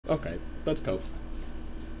Okay, let's go.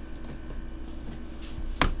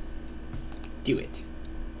 Do it.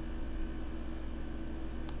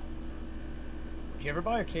 Did you ever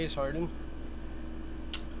buy a case hardened?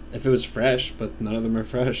 If it was fresh, but none of them are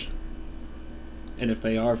fresh. And if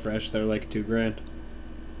they are fresh, they're like $2 grand.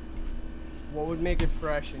 What would make it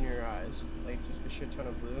fresh in your eyes? Like just a shit ton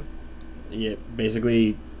of blue? Yeah,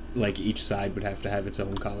 basically, like each side would have to have its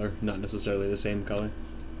own color, not necessarily the same color.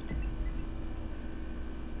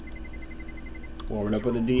 Warming up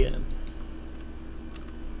with a DM.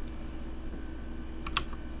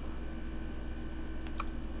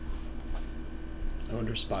 I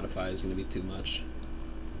wonder if Spotify is going to be too much.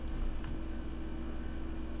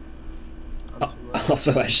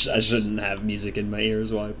 Also, I shouldn't have music in my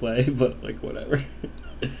ears while I play, but like whatever.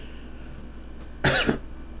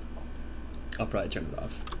 I'll probably turn it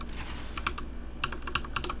off.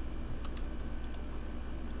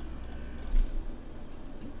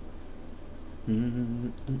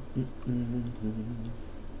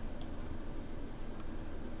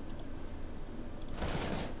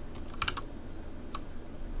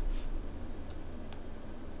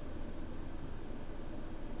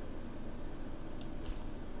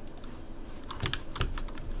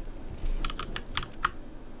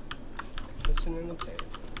 Listen in the tape.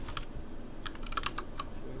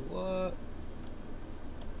 Wait, what?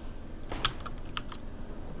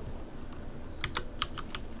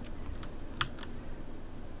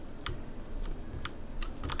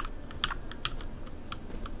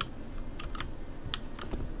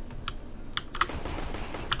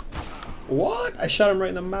 What? I shot him right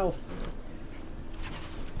in the mouth.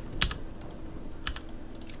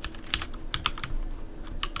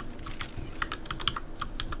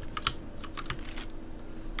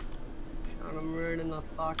 Shot him right in the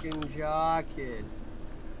fucking jaw, kid.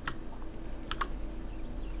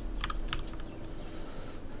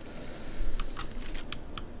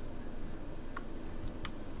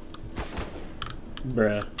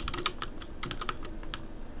 Bruh.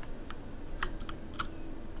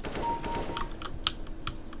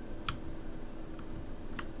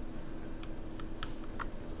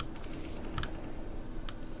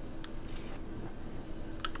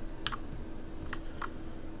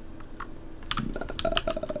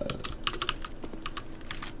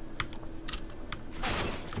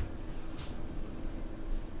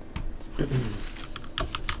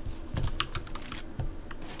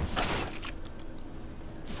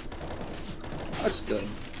 That's good.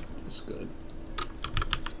 That's good.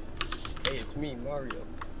 Hey, it's me, Mario.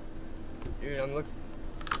 Dude, I'm looking.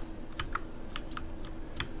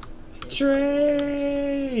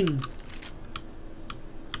 Train!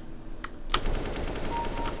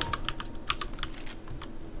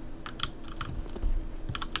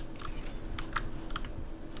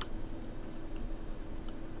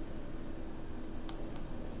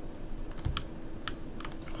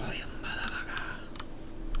 Oh, you motherfucker.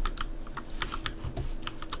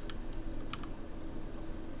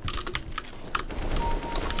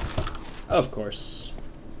 Of course.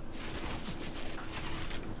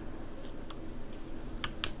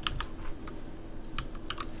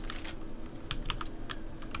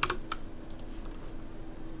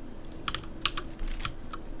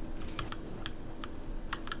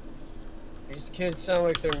 These kids sound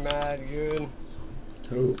like they're mad good.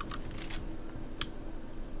 Who?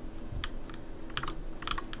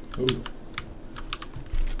 Who?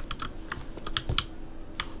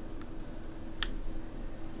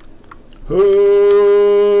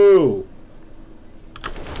 Who?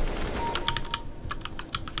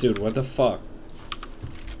 Dude, what the fuck?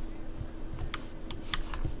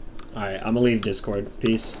 Alright, I'm gonna leave Discord.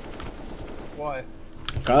 Peace. Why?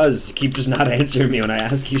 Cause you keep just not answering me when I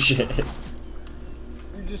ask you shit. You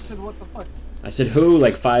just said what the fuck? I said who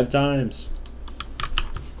like 5 times.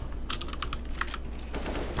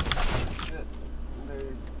 Shit. They're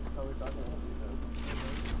probably talking about me then.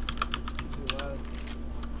 Too loud.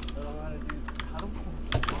 I don't know how to do. How do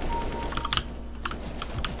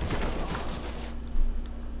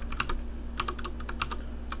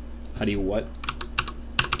How do you what?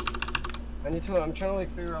 I need to. I'm trying to like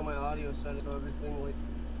figure out my audio setting so everything like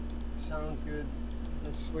sounds good.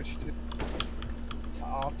 I switched to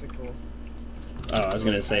optical. Oh, I was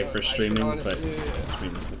gonna say for streaming, but honestly,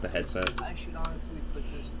 streaming with the headset. I should honestly put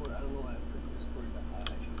Discord. I don't know why I put Discord that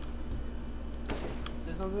high. I should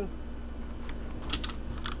say something.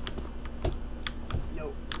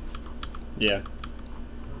 Yo. Yeah.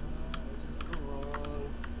 Is this the wrong?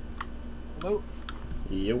 Hello.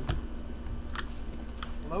 Yo.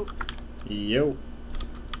 Hello. Yo.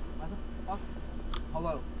 Why the fuck?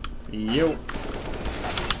 Hello. Yo.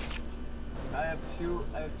 I have two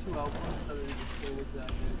outputs that are the same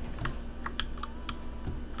exact thing.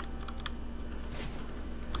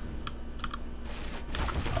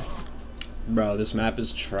 Bro, this map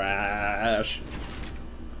is trash.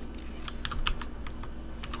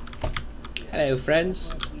 Hello,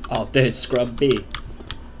 friends. Oh, dude, scrub B.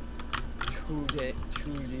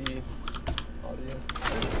 2D audio.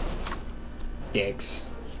 Dicks.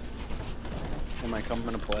 Am I coming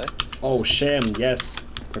to play? Oh, sham, yes.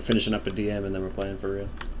 We're finishing up a DM and then we're playing for real.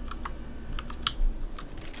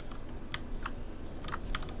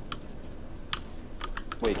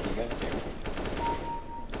 Wait, can you guys hear me?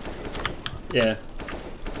 Yeah.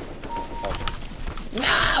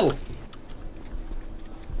 No!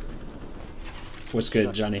 What's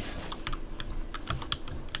good, Johnny?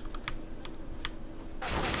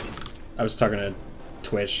 I was talking to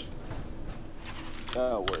Twitch.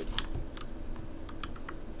 Oh, word.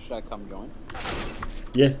 Should I come join?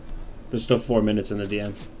 Yeah. There's still 4 minutes in the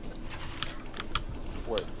DM.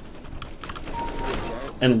 Word.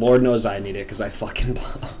 And Lord knows I need it, because I fucking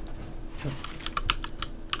blow.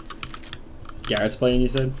 Garrett's playing, you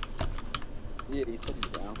said? Yeah, he said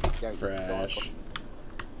he's down. Garrett, Fresh.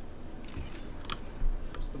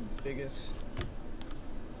 What's the biggest,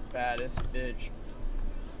 baddest bitch?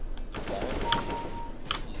 Garrett?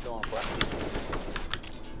 You still on play?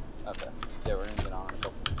 Okay. Yeah, we're gonna get on in a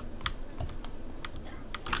couple.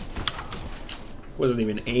 Wasn't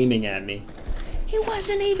even aiming at me. He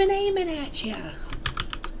wasn't even aiming at you.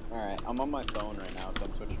 Alright, I'm on my phone right now, so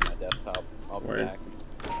I'm switching to my desktop. I'll be Word. back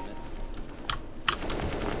in a minute.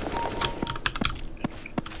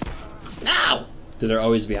 No! Dude, they're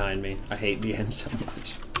always behind me. I hate DMs so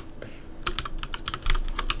much.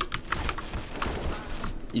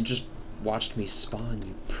 You just watched me spawn,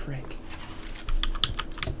 you prick.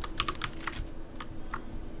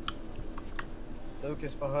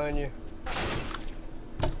 Lucas behind you.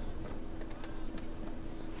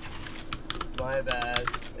 My bad.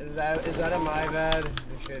 Is that a my bad? Or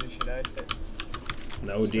should I say?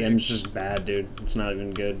 No, DM's just bad, dude. It's not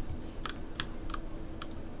even good.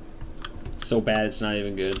 So bad, it's not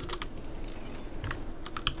even good.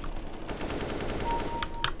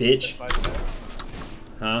 Bitch. Certified back?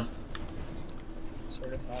 Huh?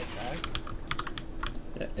 Certified back?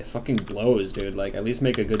 It fucking blows, dude. Like, at least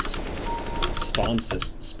make a good spawn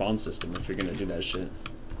system if you're gonna do that shit.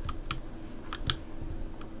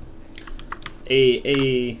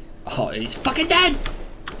 Oh, he's fucking dead!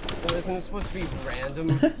 Well, isn't it supposed to be random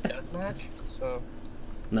deathmatch? So.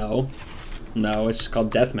 No. No, it's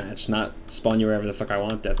called deathmatch, not spawn you wherever the fuck I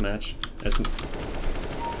want deathmatch.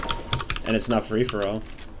 And it's not free for all.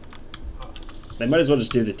 They might as well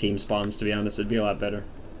just do the team spawns, to be honest. It'd be a lot better.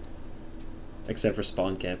 Except for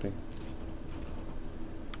spawn camping.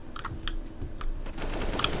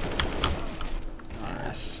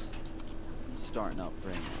 Yes. I'm starting up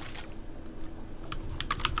right now.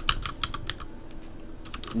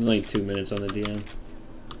 There's only 2 minutes on the DM.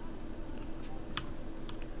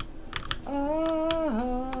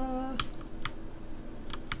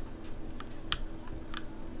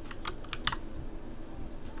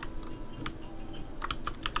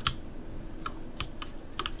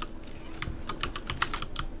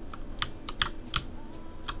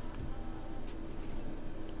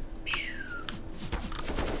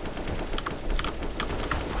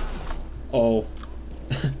 Oh.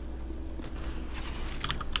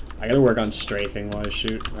 I gotta work on strafing while I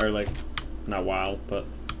shoot. Or, like, not while, but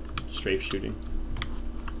strafe shooting.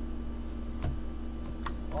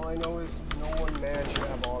 All I know is no one man should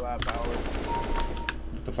have all that power.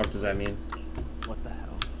 What the fuck does that mean? What the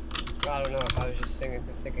hell? I don't know. I was just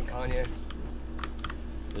thinking Kanye.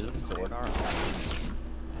 There's a sword arm.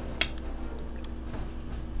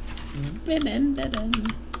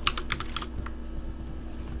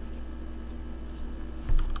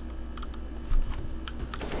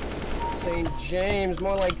 St. James,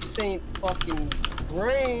 more like St. fucking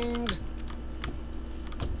Brains.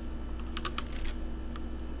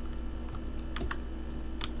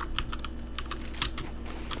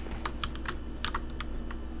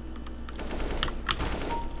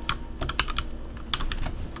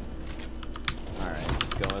 Alright,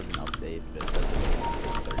 let's go as an update, but it says it's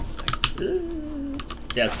 30 seconds.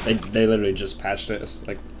 Yes, they literally just patched it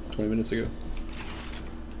like 20 minutes ago.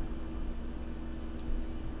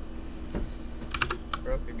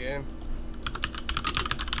 Broke the game.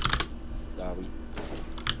 Sorry.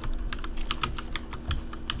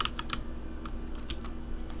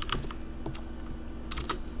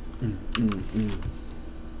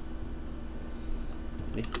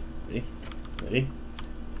 Ready? Ready? Ready?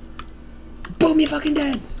 Boom, you fucking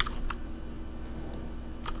dead!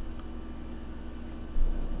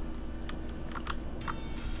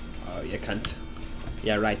 Oh, you cunt.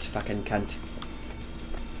 Yeah, right, fucking cunt.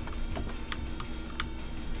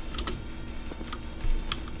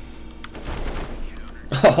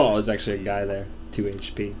 Oh, there's actually a guy there. 2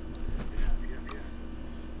 HP.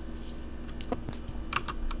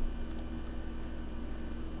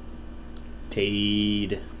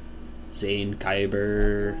 Tade. Zane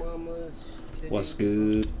Kyber. What's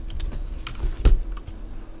good?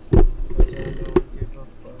 I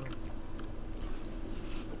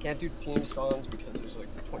can't do team spawns because there's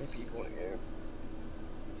like 20 people in a game.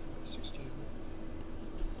 16.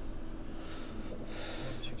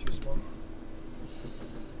 Too small.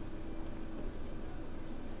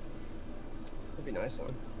 That'd be nice though.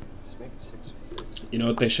 Just make it 6v6. You know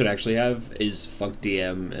what they should actually have is fuck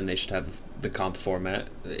DM, and they should have the comp format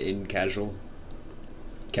in casual.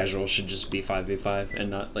 Casual should just be 5v5 and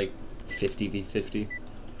not like 50v50.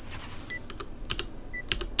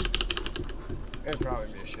 It'd probably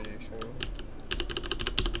be a shitty experience.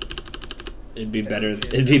 It'd be better.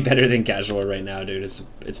 It'd be better than casual right now, dude. It's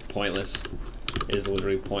pointless. It is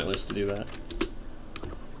literally pointless to do that.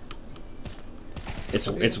 It's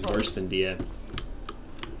worse than DM.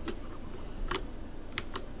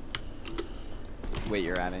 Wait,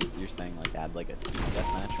 you're saying like add like a team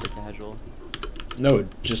deathmatch for casual? No,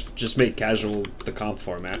 just make casual the comp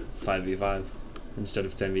format 5v5 instead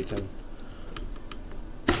of 10v10.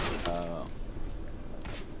 Oh.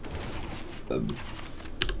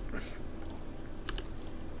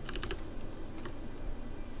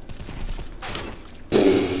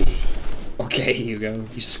 Okay, Hugo,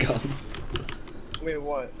 you scum. Wait,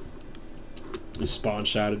 what? You spawn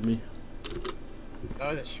shotted me.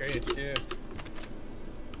 That was a straight too.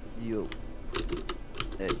 Yo.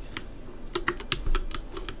 Hey.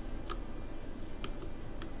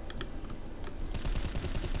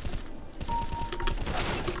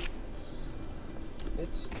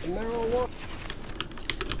 It's the marijuana.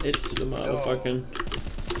 It's the motherfucking.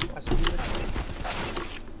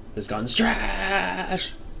 This gun's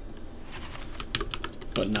trash!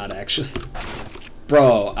 But not actually.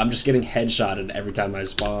 Bro, I'm just getting headshotted every time I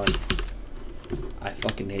spawn. I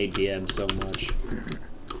fucking hate DM so much.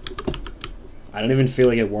 I don't even feel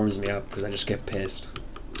like it warms me up because I just get pissed.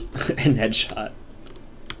 And headshot.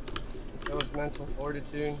 That was mental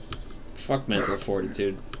fortitude. Fuck mental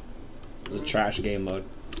fortitude. It's a trash game mode.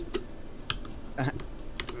 Let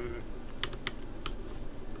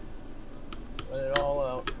it all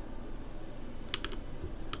out.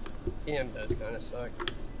 TM does kind of suck.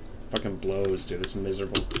 Fucking blows, dude. It's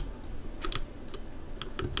miserable.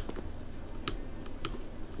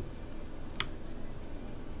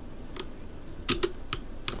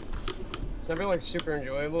 It's never like super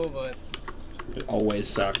enjoyable, but It always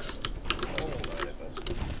sucks. oh my goodness.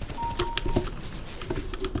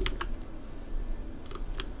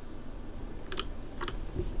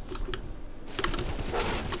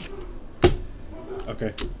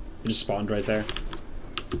 Okay. You just spawned right there.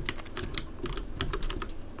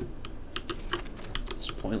 It's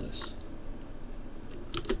pointless.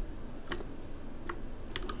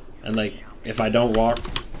 And like, if I don't walk...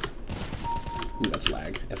 Ooh, that's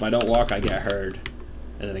lag. If I don't walk, I get heard.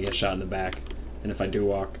 And then I get shot in the back. And if I do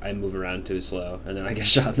walk, I move around too slow. And then I get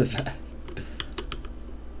shot in the back.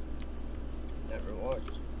 Never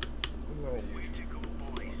walked.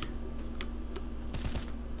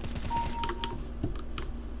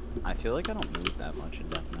 I feel like I don't move that much in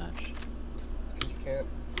deathmatch. You can't.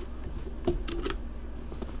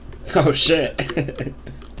 Oh shit.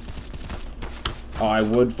 Oh, I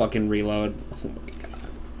would fucking reload. Oh my god.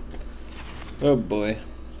 Oh boy.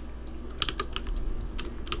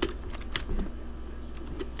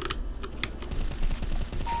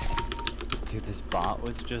 Dude, this bot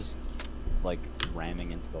was just like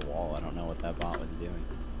ramming into the wall. I don't know what that bot was doing.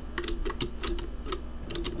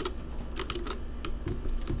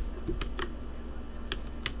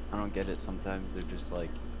 I don't get it. Sometimes they're just like,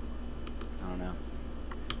 I don't know.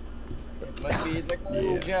 It might be the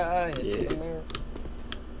ninja. It's Yeah. the mirror.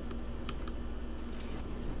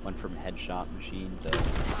 Went from headshot machine to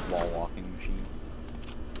wall walking machine.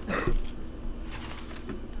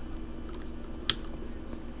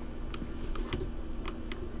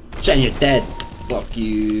 Jen, you're dead. Fuck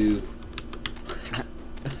you.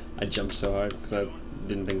 I jumped so hard because I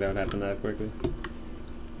didn't think that would happen that quickly.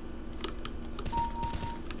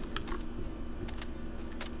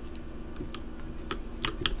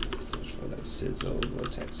 For that sizzle,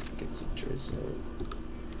 vortex gets a drizzle.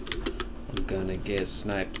 I'm gonna get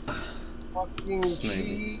sniped. Fucking Snipe me.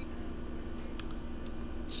 G.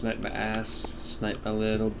 Snipe my ass. Snipe my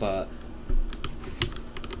little butt.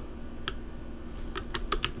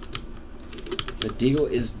 The deagle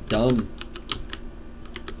is dumb.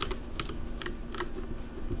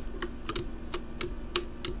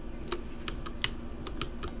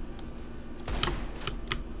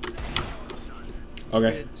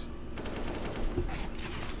 Okay. Kids.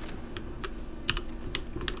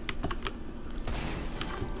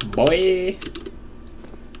 Boy.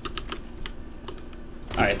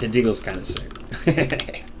 Alright, the deagle's kind of sick.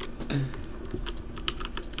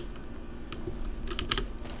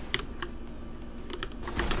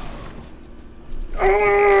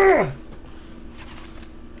 Ah!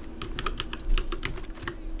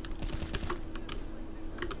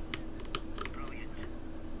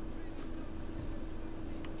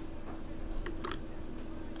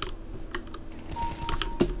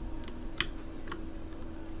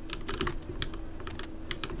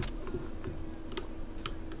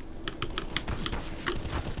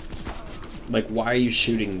 Like, why are you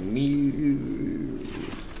shooting me?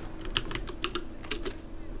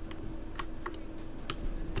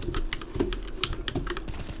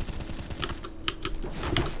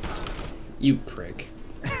 You prick.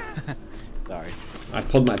 Sorry. I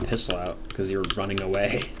pulled my pistol out because you were running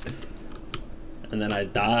away. And then I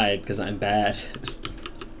died because I'm bad.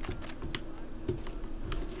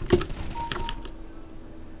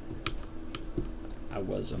 I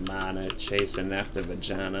was a miner chasing after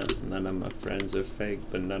vagina. None of my friends are fake,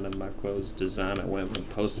 but none of my clothes designer. Went from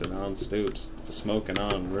posting on stoops to smoking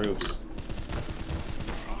on roofs.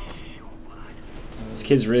 This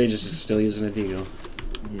kid's really just still using a deagle.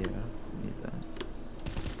 Yeah, need that.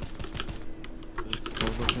 Go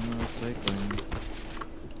look in the recycling.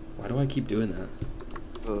 Why do I keep doing that?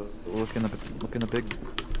 Look in the big.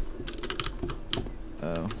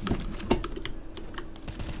 Oh.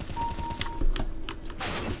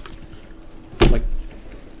 Like.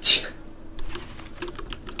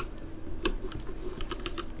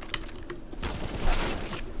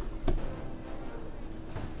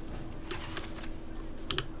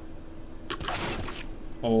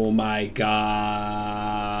 Oh my god.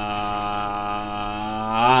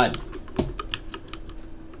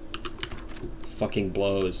 Fucking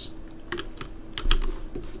blows.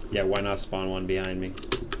 Yeah, why not spawn one behind me?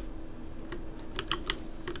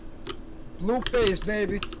 Blue face,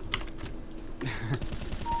 baby.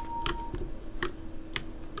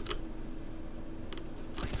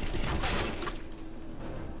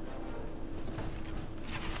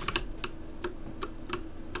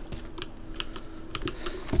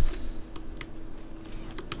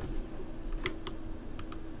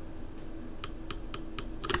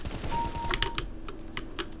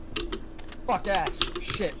 Fuck ass.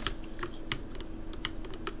 Shit.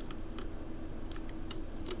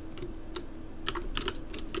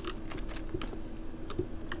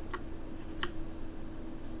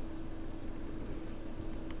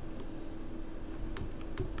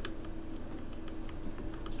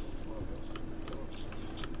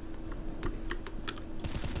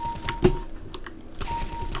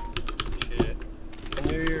 Shit. I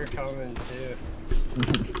knew you were coming too.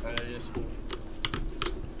 And I just.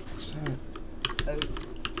 What's that?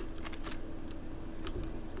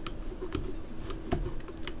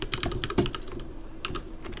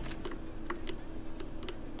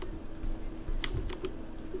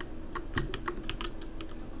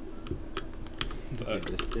 Dude,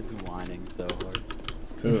 this kid's whining so hard.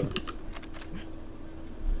 Who?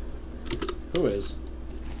 Who is?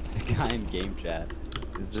 The guy in game chat.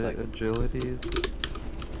 Is it agility?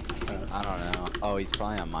 I don't know. Oh, he's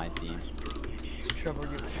probably on my team. Trouble,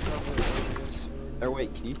 you trouble. Or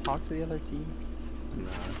wait, can you talk to the other team?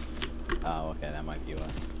 Nah. Oh, okay, that might be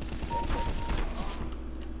what.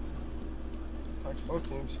 Talk to both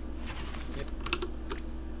teams.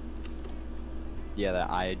 Yeah, that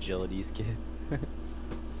eye agilities kid.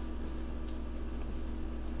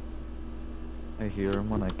 I hear him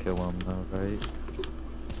when I kill him though, right?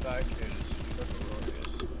 Side kid is triple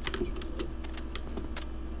glorious.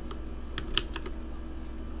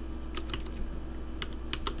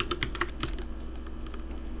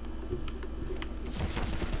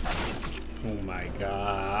 Oh my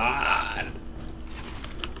god.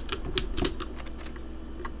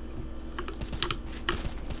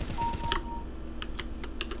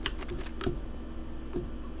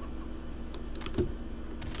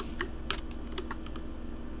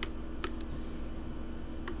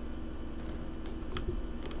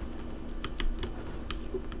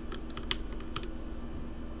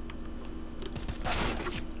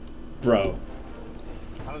 Bro,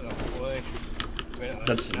 I don't know, boy.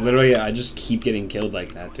 that's literally, I just keep getting killed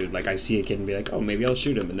like that, dude. Like, I see a kid and be like, oh, maybe I'll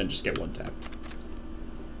shoot him, and then just get one tapped.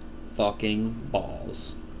 Fucking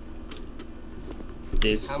balls.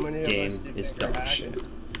 This How many of us game do you is think are dog hacking? shit.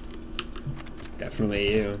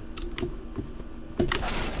 Definitely you.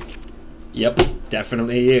 Yep,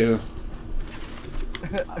 definitely you.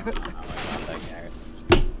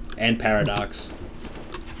 And Paradox.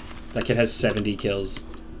 That kid has 70 kills.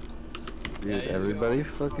 Dude, Yeah, everybody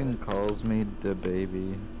fucking calls me the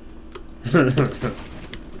baby.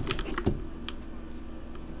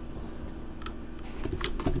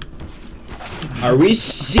 Are we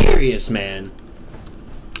serious, man?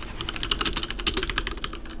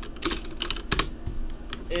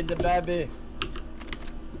 Hey, the baby.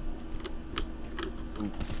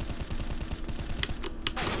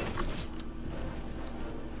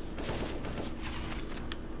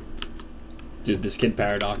 Dude, this kid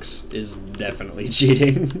Paradox is definitely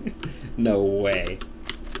cheating. No way.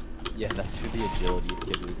 Yeah, that's who the agilities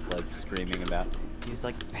kid was like screaming about. He's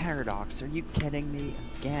like, Paradox, are you kidding me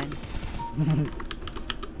again?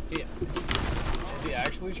 Is he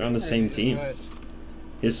actually They're on the cheating, or same is he just team. nice?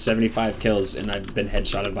 He has 75 kills, and I've been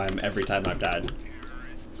headshotted by him every time I've died.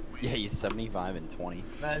 Yeah, he's 75 and 20.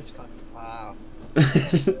 That's fucking wow.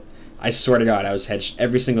 I swear to God, I was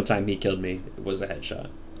every single time he killed me, it was a headshot.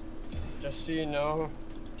 Just so you know,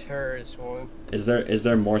 terrorist one. Is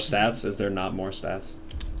there more stats? Is there not more stats?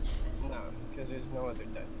 No, because there's no other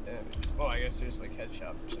damage. Well, I guess there's like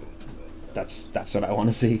headshot percentage. But, That's what I want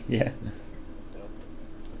to see. Yeah.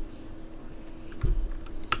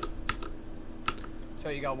 So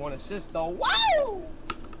you got 1 assist though. Wow!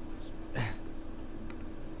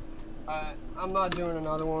 I'm not doing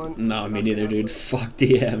another one. No, me I'm neither, not dude. playing. Fuck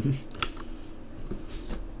DM.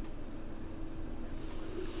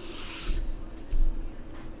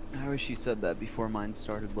 I wish you said that before mine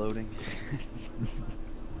started loading.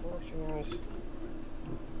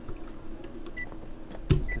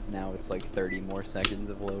 Because now it's like 30 more seconds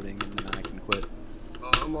of loading and then I can quit. Oh,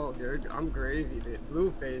 I'm all good. I'm gravy, dude.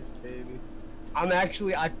 Blue face, baby.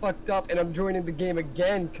 I fucked up and I'm joining the game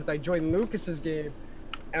again because I joined Lucas's game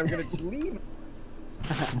and I'm gonna leave.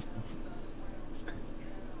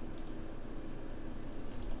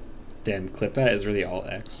 Damn, clip that is really all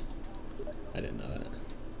X. I didn't know that.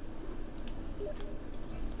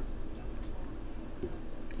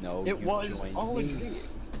 No, It you was joined all a me. dream.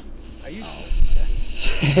 I used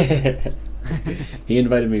He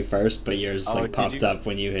invited me first, but yours Oh, like did popped you? up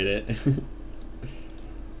when you hit it. It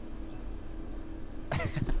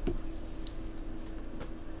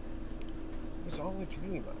was all a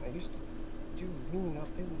dream. I used to do lean up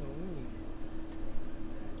in the lean.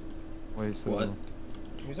 Wait, so... What?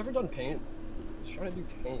 Who's ever done paint? I was trying to do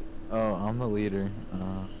paint. Oh, I'm the leader.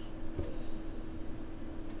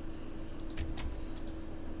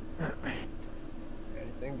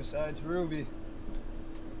 Anything besides Ruby.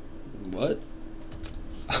 What?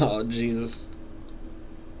 Oh Jesus.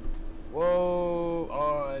 Whoa!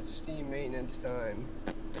 Oh, it's Steam maintenance time.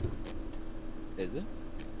 Is it?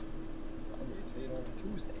 Obviously, on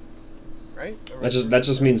Tuesday, right? Or That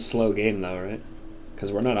just means slow game though, right?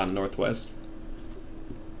 Because we're not on Northwest.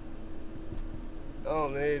 Oh,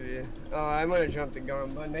 maybe. Oh, I might have jumped the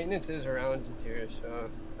gun, but maintenance is around here, so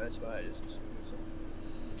that's why I just assumed so.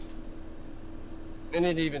 And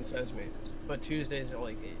it even says maintenance, but Tuesdays are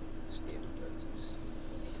like 8. Steam does this.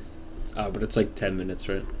 Oh, but it's like 10 minutes,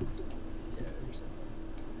 right? Yeah, or something.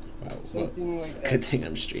 Wow. Well, Something like that. good thing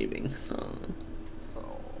I'm streaming. Oh.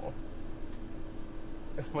 Oh.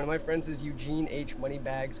 One of my friends is Eugene H.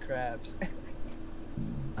 Moneybags Crabs.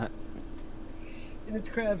 Uh. And it's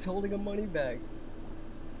Crabs holding a money bag.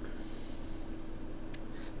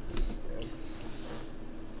 Yeah.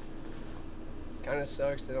 Kinda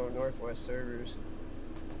sucks they don't Northwest servers.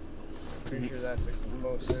 Pretty sure that's like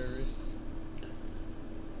most servers.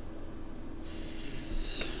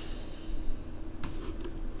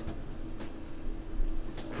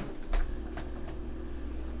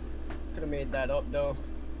 Could have made that up though.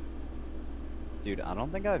 Dude, I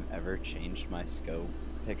don't think I've ever changed my scope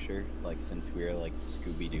picture, like, since we were, like, the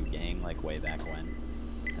Scooby-Doo gang, like, way back when.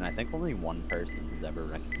 And I think only one person has ever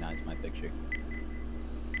recognized my picture.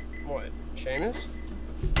 What? Seamus?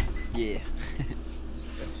 Yeah.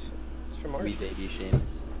 It's from our Wee baby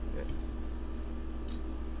Seamus. Yeah.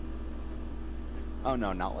 Oh,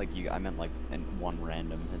 no, not like you. I meant, like, one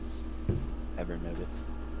random has ever noticed.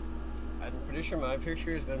 I'm pretty sure my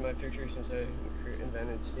picture has been my picture since I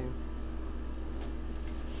invented Steam.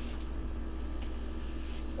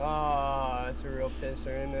 Ah, that's a real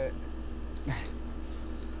pisser, isn't it?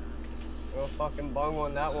 Real fucking bung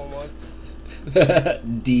one that one was.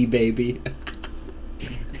 D baby.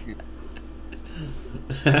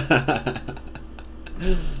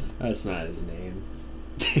 That's not his name.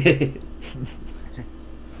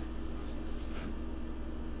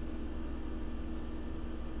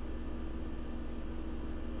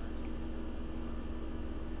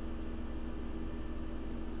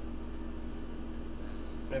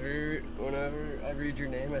 whenever I read your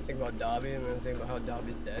name, I think about Dobby, and then I think about how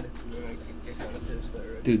Dobby's dead, and then I get kind of pissed that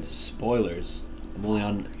already. Dude, spoilers. I'm only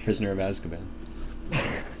on Prisoner of Azkaban.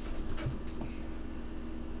 I'm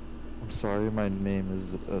sorry, my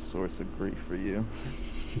name is a source of grief for you.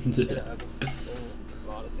 It happens. A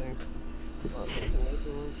lot of things. A lot of things in life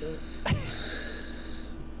are like that.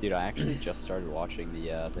 Dude, I actually just started watching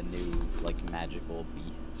the new like Magical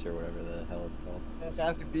Beasts or whatever the hell it's called.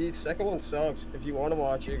 Fantastic Beasts. Second one sucks. If you want to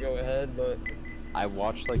watch it, go ahead, but I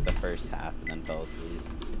watched like the first half and then fell asleep.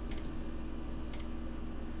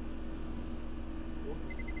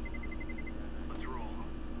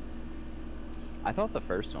 I thought the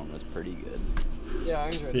first one was pretty good. yeah, I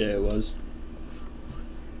enjoyed Yeah, it was.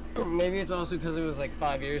 it. Maybe it's also because it was like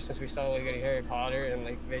 5 years since we saw like any Harry Potter, and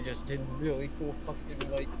like they just did really cool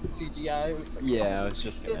fucking like CGI. It's like, Yeah, I was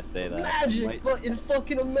just gonna say that. Magic, Might- but in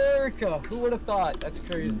fucking America. Who would have thought? That's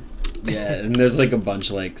crazy. Yeah, and there's like a bunch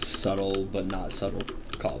of like subtle but not subtle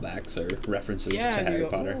callbacks or references Yeah, to and you Harry go,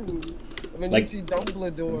 Potter. ooh. And then Like- you see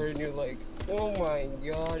Dumbledore, and you're like, oh my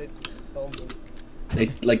god, it's Dumbledore.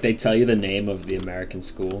 They tell you the name of the American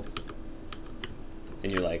school,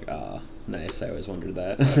 and you're like, ah, nice. I always wondered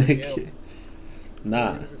that. Yeah.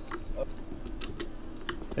 Nah,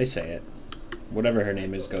 they say it. Whatever her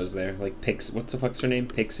name is goes there. Like what's the fuck's her name?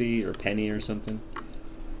 Pixie or Penny or something.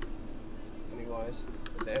 Pennywise,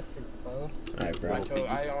 the dancing clown. Alright, bro.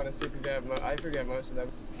 I honestly forget. I forget most of them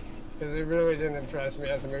because it really didn't impress me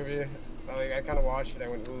as a movie. Like I kind of watched it. I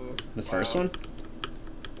went, ooh. The first wow. one?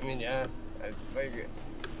 I mean, yeah. I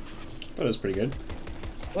Thought it was pretty good.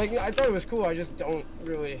 like I thought it was cool. I just didn't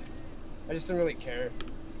really care.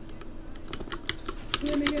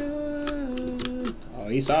 Let me go. Oh,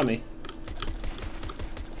 he saw me.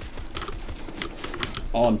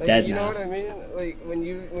 Oh, I'm Like, dead you now. know what I mean? Like when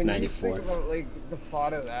you 94. think about like the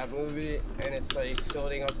plot of that movie, and it's like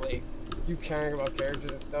building up like you caring about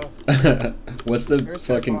characters and stuff. What's the Here's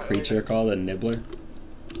fucking that creature like- called? A nibbler?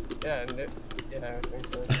 Yeah, yeah, I think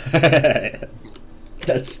so.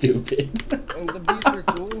 That's stupid. And the beasts are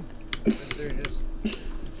cool. But they're just.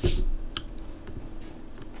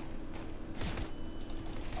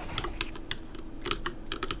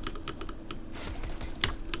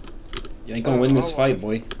 You ain't gonna win this fight,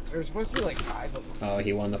 boy. There's supposed to be like 5 of them. Oh,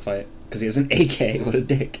 he won the fight. Because he has an AK. What a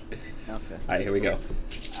dick. Okay. Alright, here we go.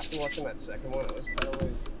 After watching that second one, it was kind of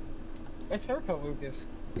like. Nice haircut, Lucas.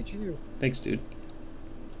 Look at you. Thanks, dude.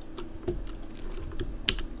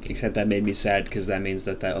 Except that made me sad because that means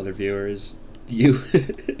that other viewer is you.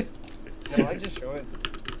 No, I just showed.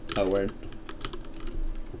 Oh, word.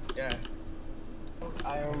 Yeah.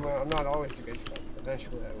 I'm not always a good friend.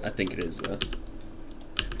 Eventually I will. I think it is, though.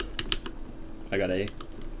 I got A.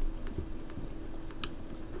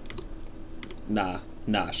 Nah,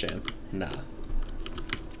 Sham. Nah.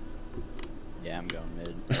 Yeah, I'm going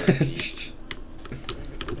mid.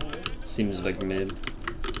 Seems like mid.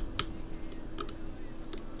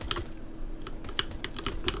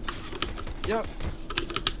 Yep.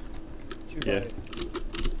 Yeah.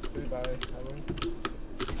 3 by highway.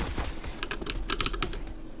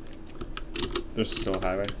 There's still a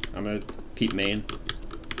highway. I'm gonna peep main.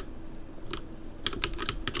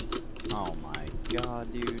 Oh my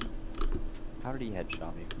god, dude. How did he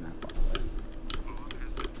headshot me from that far away?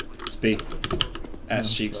 It's B.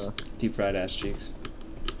 Ass cheeks. Deep fried ass cheeks.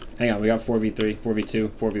 Hang on, we got 4v3, 4v2,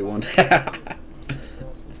 4v1.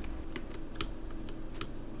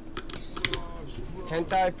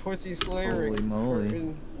 Hentai pussy slayer. Holy moly.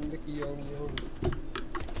 Curtin, Nicky Yoni Yoni.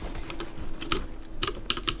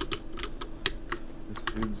 This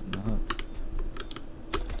dude's not.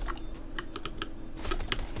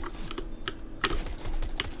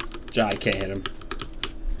 I can't hit him.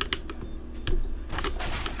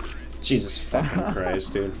 Jesus fucking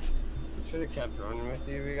Christ, dude. Should have kept running with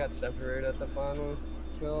you. We got separated at the final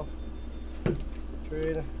kill.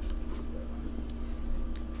 Trade.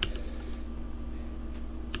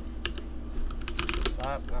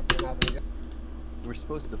 Stop. Not gonna happen again. We're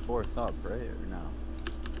supposed to force up, right? Or no?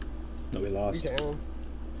 No, we We lost. can.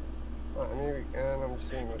 Well, I mean, we can. I'm just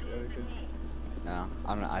seeing what the other kid. No.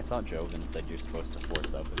 I don't know. I thought Joven said you're supposed to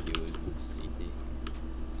force up if you lose CT.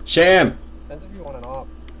 Sham! Depends if you want an op.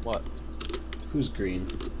 What? Who's green?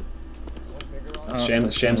 Want bigger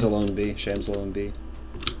op? Sham's alone B. Sham's alone B.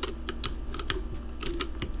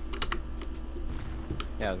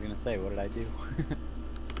 Yeah, I was gonna say, what did I do?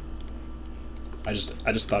 I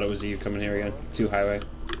just thought it was you coming here again. 2 highway.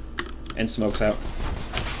 And smoke's out.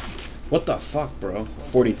 What the fuck, bro?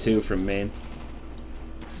 42 from main.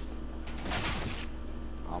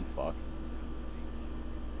 I'm fucked.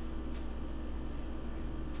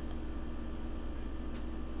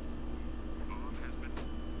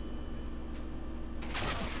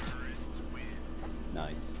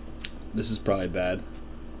 Nice. This is probably bad.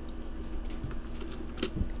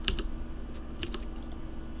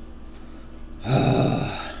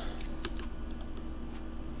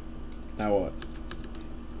 Now what?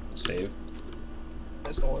 Save.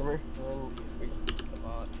 It's warmer. And we get a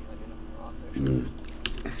bot. I mean, a bot, actually.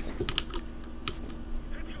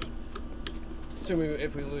 So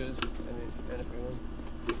if we lose, I mean, and if we win.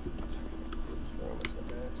 Just throw myself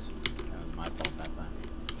backs. That was my fault that time.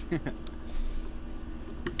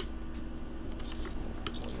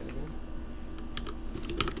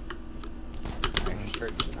 I just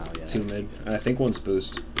heard. Oh yeah. Two mid. I think one's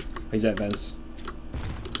boost. He's at vents.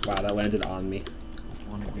 Wow, that landed on me.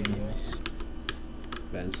 One of these.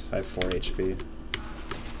 Vents. I have 4 HP.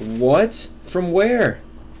 What? From where?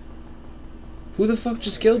 Who the fuck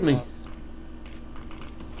just killed me?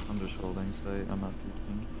 I'm just holding site. I'm not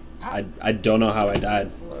peeking. I don't know how I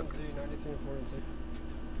died.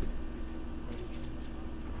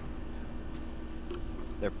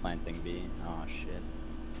 They're planting B. Oh shit.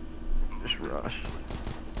 Just rush.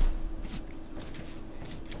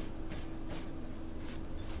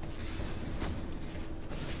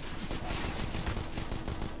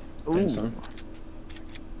 Thanks, son.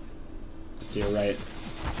 To your right.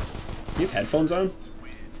 Do you have headphones on?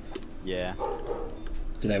 Yeah.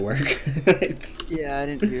 Did they work? Yeah, I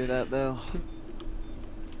didn't hear that though.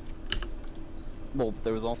 Well,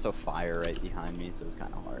 there was also fire right behind me, so it was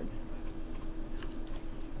kind of hard.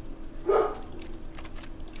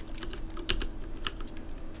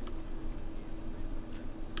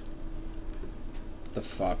 The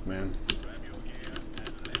fuck, man.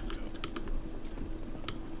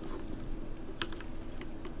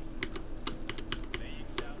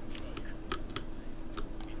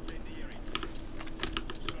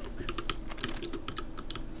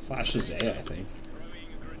 Flash is A, I think.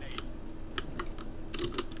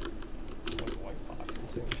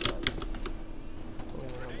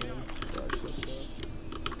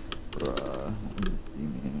 Bruh.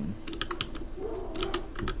 D-man.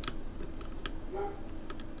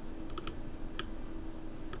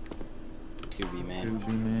 Two B man. 2B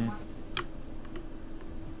man.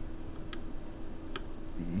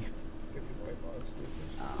 B.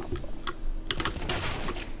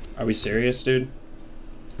 Are we serious, dude?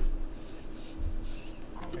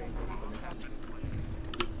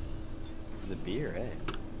 Is it B or A?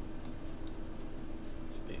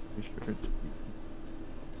 Pretty sure it's B.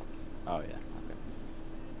 Oh yeah. Okay.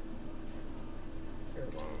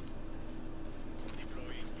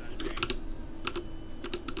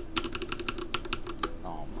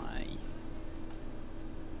 Oh my.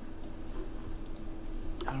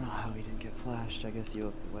 I don't know how he didn't get flashed. I guess he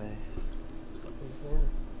looked away.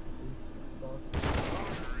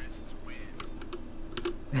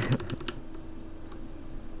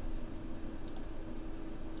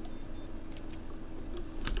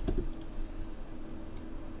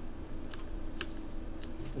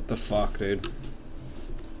 What the fuck, dude?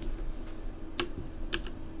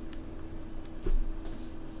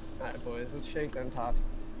 Alright, boys, let's shake them tots.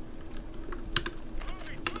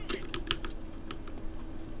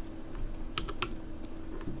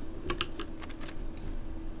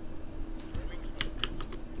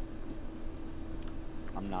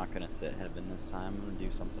 I'm not gonna sit heaven this time. I'm gonna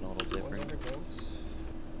do something a little different.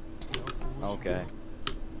 Okay.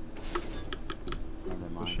 Never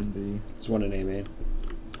mind. Pushing B. There's one in A main.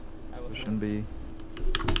 Pushing B.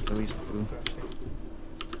 At least 2.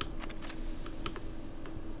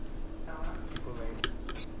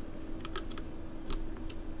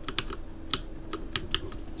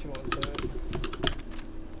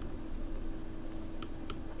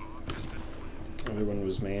 Everyone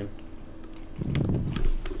was main.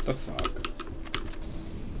 What the fuck?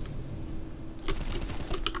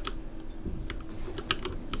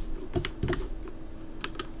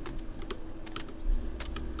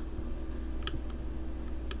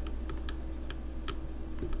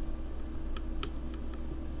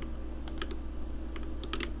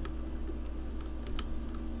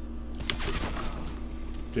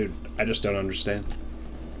 Dude, I just don't understand.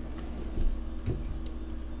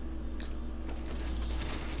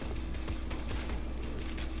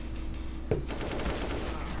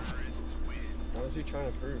 What was he trying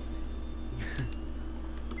to prove?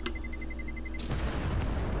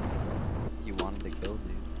 He wanted to kill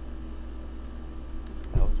you.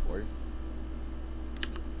 That was worth.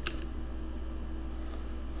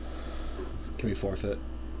 Can we forfeit?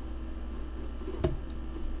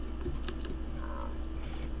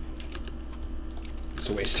 It's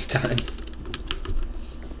a waste of time.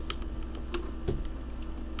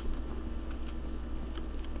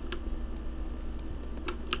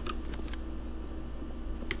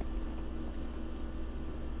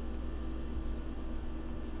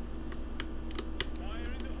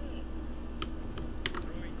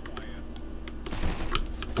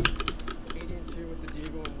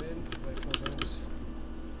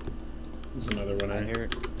 There's another one. I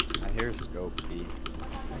hear a scope B.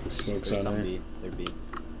 Smoke's There's on some there. B. There B.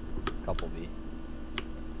 Couple B.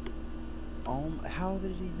 How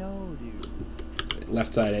did he know, dude?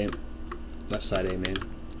 Left side aim. Left side aim, man.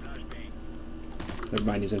 Never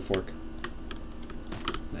mind, he's in fork.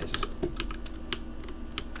 Nice.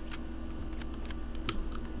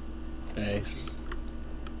 A.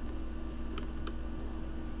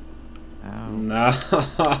 Ow. No.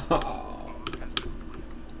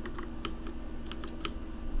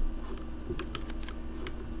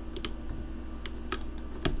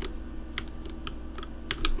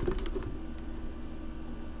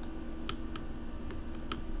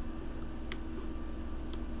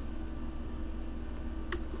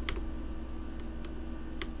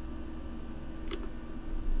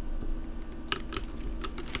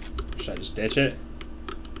 Should I just ditch it?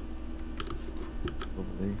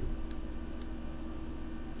 Probably.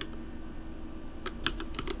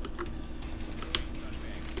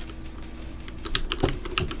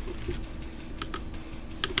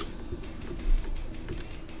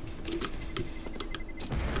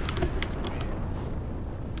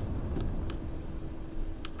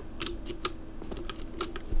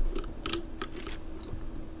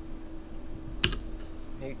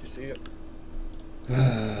 Hate to see it.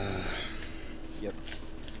 Yep.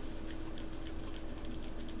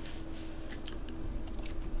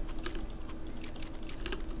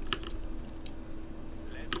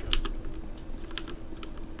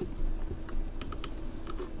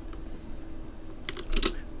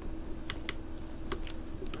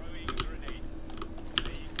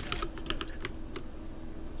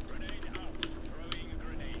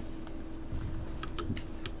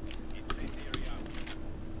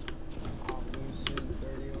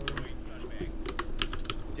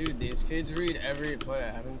 Dude, these kids read every play. I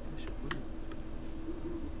haven't pushed it.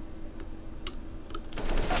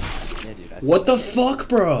 Yeah, dude. What the fuck,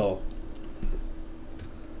 bro?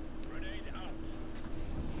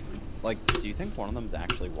 Like, do you think one of them's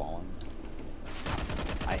actually walling?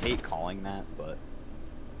 I hate calling that, but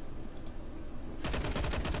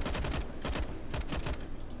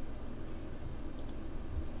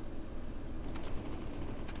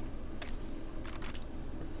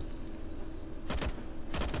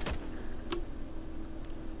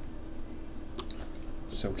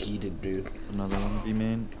So heated, dude. Another one B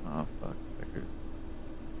main. Oh fuck, checkers.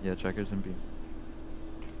 Yeah, checkers and B.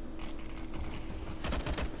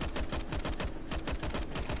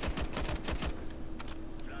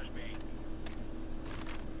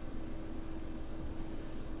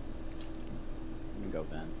 I'm gonna go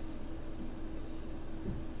vents.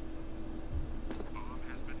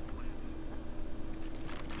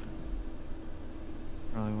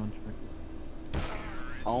 Probably one check.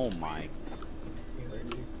 Oh my. He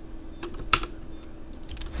heard you.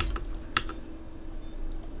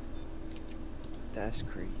 That's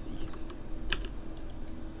crazy.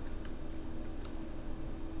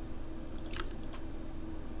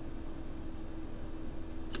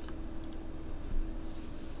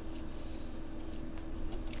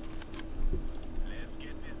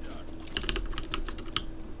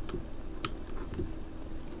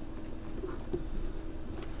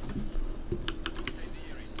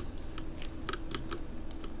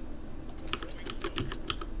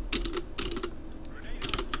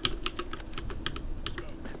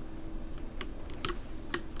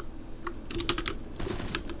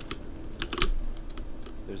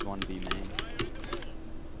 There's one B main.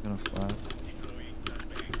 Gonna flash.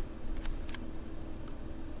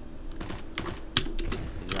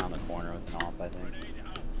 He's around the corner with an op, I think.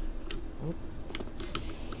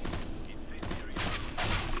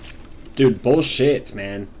 Dude, bullshit,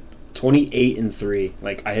 man. 28 and 3.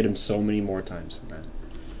 Like, I hit him so many more times than that.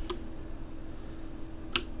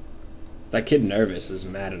 That kid Nervous is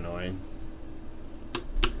mad annoying.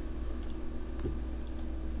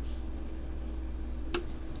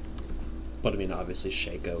 But I mean, obviously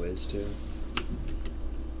Shaco is too.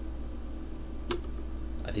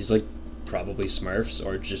 He's like probably Smurfs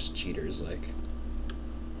or just cheaters, like.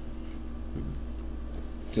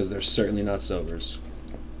 Because they're certainly not sobers.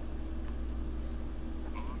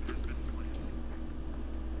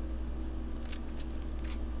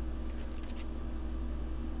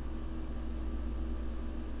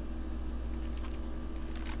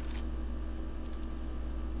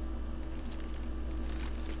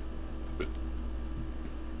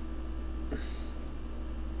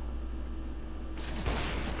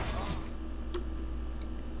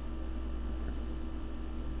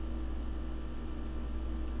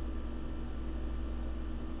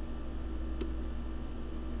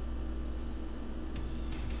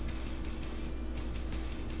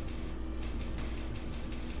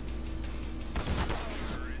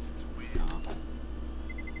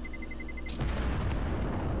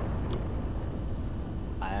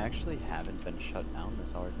 actually haven't been shut down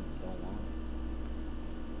this hard in so long.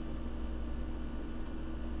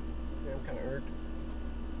 Yeah, I'm kind of irked.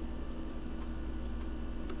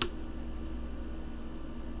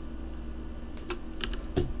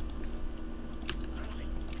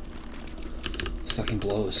 This fucking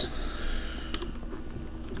blows.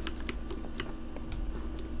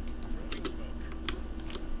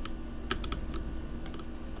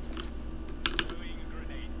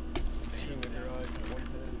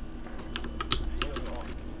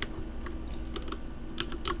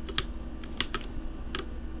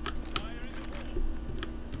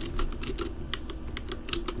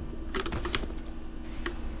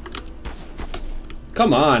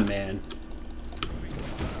 Come on, man.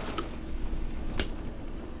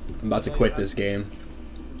 I'm about to quit this game.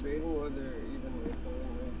 Debating whether even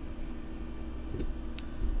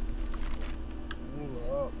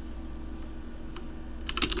move up.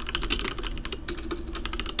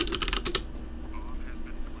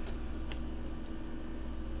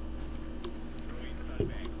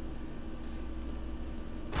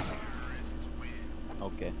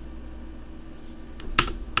 Okay.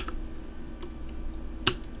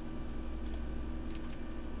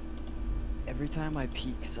 Every time I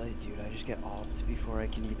peek sight, dude, I just get offed before I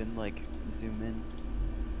can even, like, zoom in.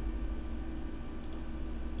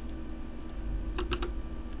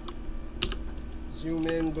 Zoom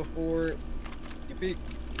in before you peek.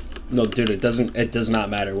 No, dude, it does not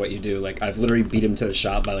matter what you do. Like, I've literally beat him to the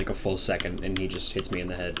shot by like a full second, and he just hits me in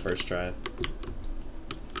the head first try.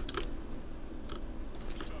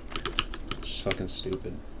 It's just fucking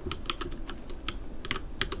stupid.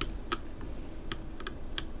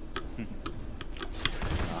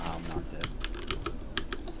 I'm not dead.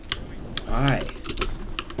 Why?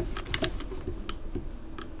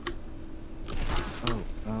 Oh,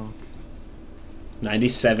 oh,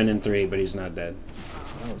 97 and 3, but he's not dead.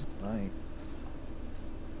 that was nice.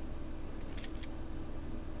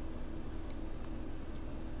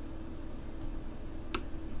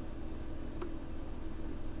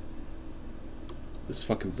 This is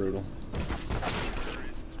fucking brutal.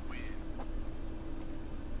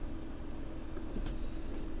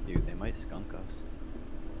 Dude, they might skunk us.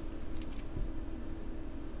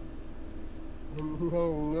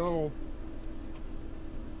 Oh no.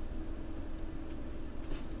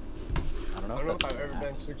 I don't know, I don't know if that's I've ever gonna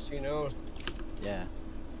been happen. 16-0. Yeah. I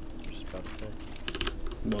was just about to say.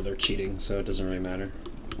 Well, they're cheating, so it doesn't really matter.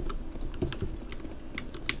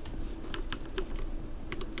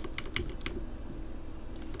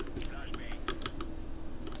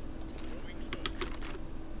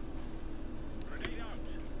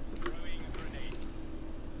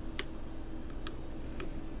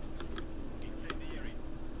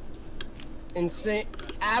 Insane.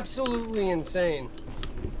 Absolutely insane.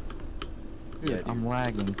 Dude, Yeah, dude. I'm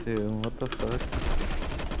lagging too. What the fuck?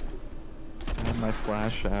 I had my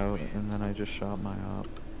flash out and then I just shot my op.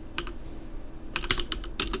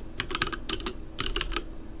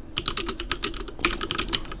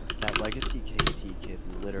 That Legacy KT kid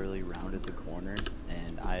literally rounded the corner,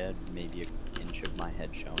 and I had maybe an inch of my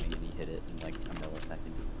head showing, and he hit it in like a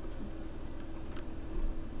millisecond.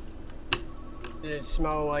 Did it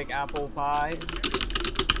smell like apple pie?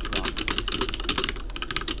 Wrong.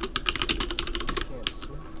 Can't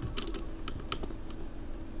smell.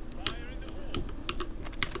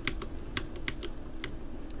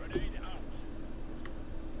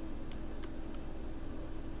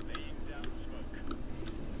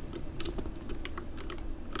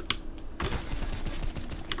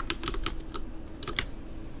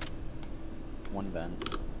 One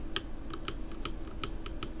vent.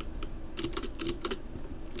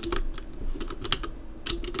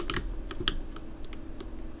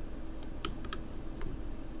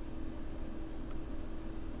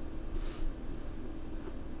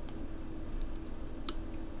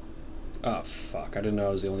 Oh, fuck. I didn't know I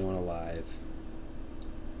was the only one alive.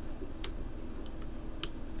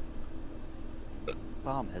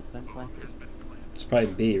 Bomb has been planted. It's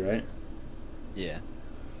probably B, right? Yeah.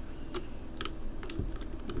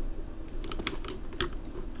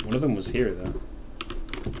 One of them was here, though.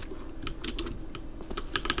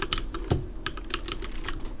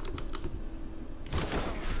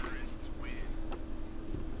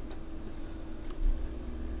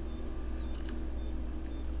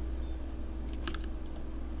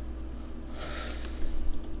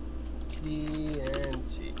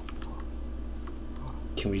 TNT.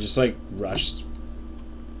 Can we just, like, rush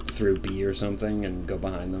through B or something and go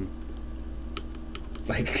behind them?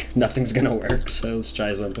 Like, nothing's gonna work, so let's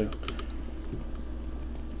try something.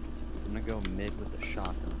 I'm gonna go mid with the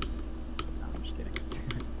shotgun. No, I'm just kidding.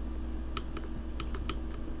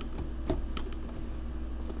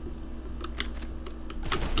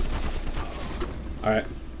 Alright,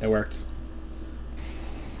 it worked.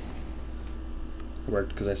 It worked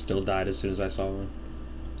because I still died as soon as I saw one.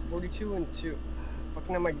 42 and 2.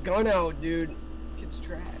 Fucking have my gun out, dude. Kid's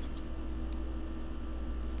trash.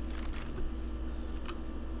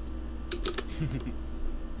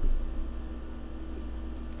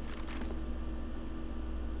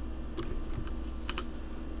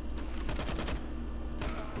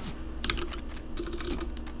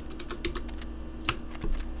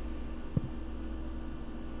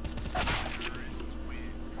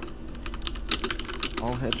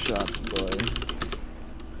 All headshots, boy.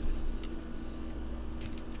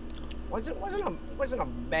 Wasn't a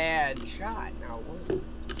bad shot. Now was it?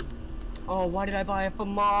 Oh, why did I buy a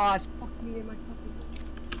FAMAS? Fuck me in my fucking.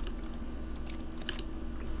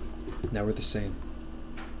 Now we're the same.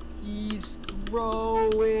 He's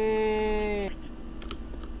throwing.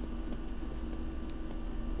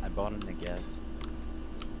 I bought him again.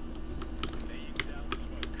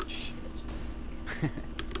 Shit.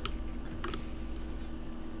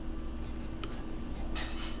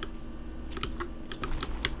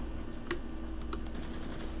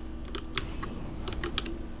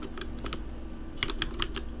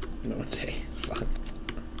 No one's A. Fuck.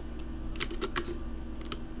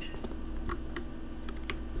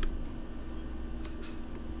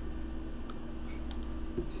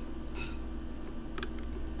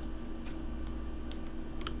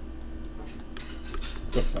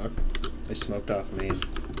 The fuck? They smoked off me.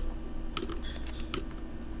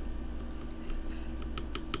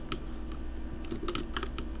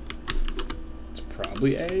 It's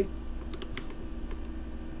probably A.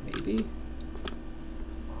 Maybe.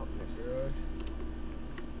 Oh my god.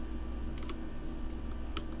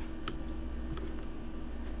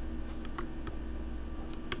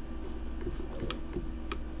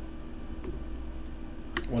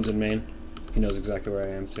 One's in main. He knows exactly where I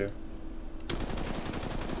am too.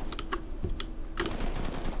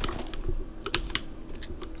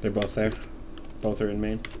 They're both there. Both are in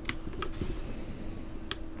main.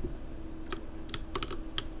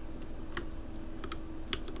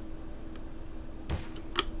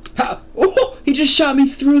 Ha! Oh! He just shot me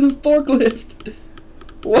through the forklift!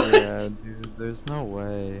 What? Yeah, dude, there's no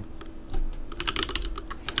way.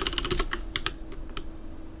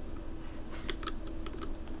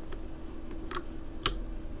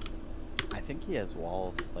 I think he has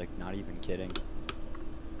walls, like, not even kidding.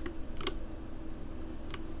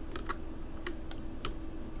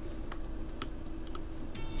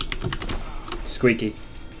 Squeaky.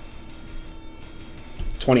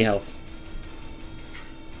 20 health.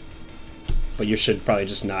 But you should probably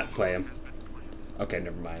just not play him. Okay,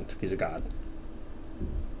 never mind. He's a god.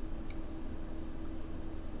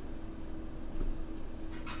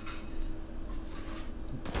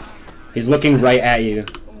 He's looking right at you.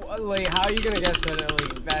 Like, how are you gonna guess that?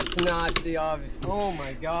 Like, that's not the obvious. Oh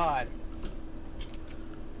my god.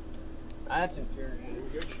 That's infuriating.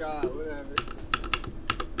 Good shot, whatever.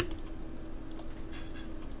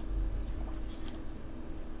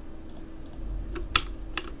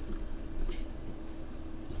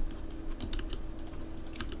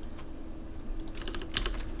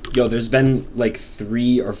 Yo, there's been like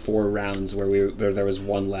 3 or 4 rounds where there was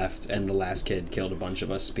one left and the last kid killed a bunch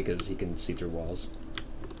of us because he can see through walls.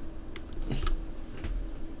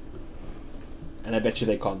 And I bet you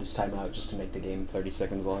they called this timeout just to make the game 30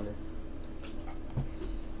 seconds longer.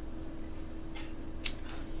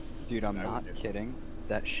 Dude, I'm not kidding.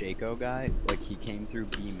 That Shaco guy, like, he came through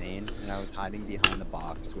B main, and I was hiding behind the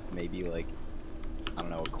box with maybe, like, I don't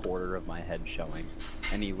know, a quarter of my head showing.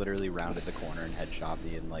 And he literally rounded the corner and headshot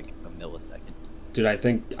me in, like, a millisecond. Dude, I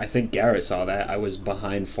think Garrett saw that. I was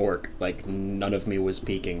behind Fork. Like, none of me was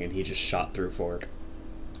peeking, and he just shot through Fork.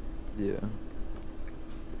 Yeah.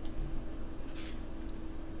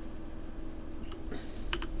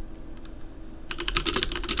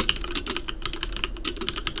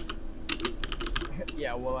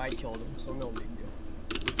 Yeah, well, I killed him, so no big deal.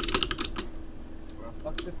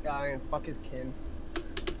 Fuck this guy and fuck his kin.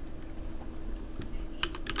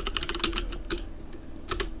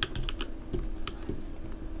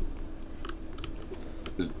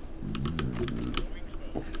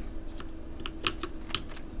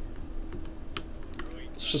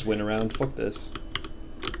 Let's just win around. Fuck this.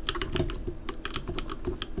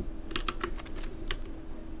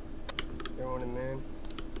 Going in man.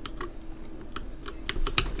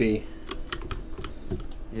 B.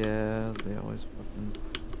 Yeah, they always fucking...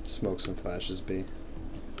 Smoke some flashes, B.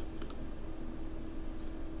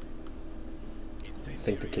 I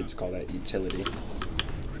think the kids call that utility.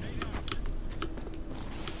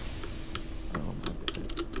 Oh my god.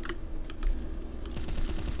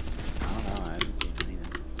 I don't know, I haven't seen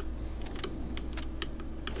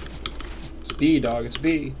B, dog. It's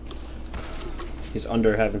B. He's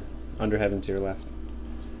under heaven. Under heaven to your left.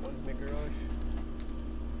 One's mid garage.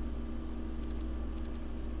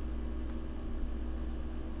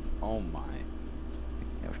 Oh my.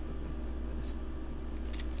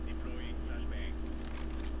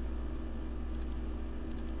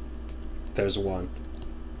 There's one.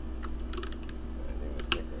 I knew it was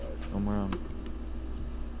mid garage. Somewhere on.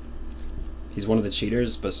 He's one of the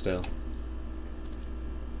cheaters, but still.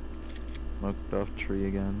 Smoked off tree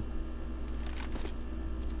again.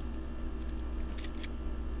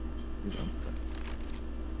 He's on site.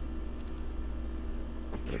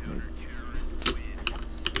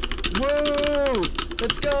 Woo!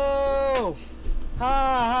 Let's go! Ha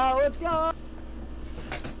ha! Let's go!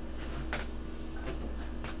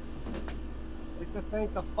 Like to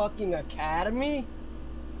thank the fucking academy?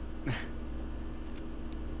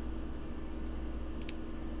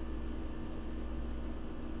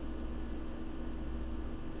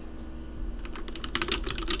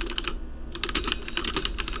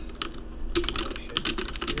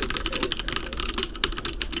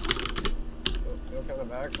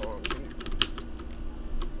 Back on.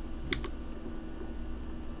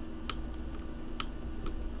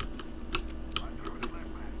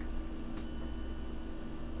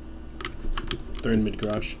 They're in mid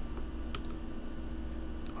garage.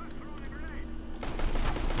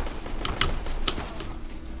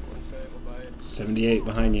 One side, we'll buy it. 78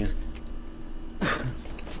 behind you.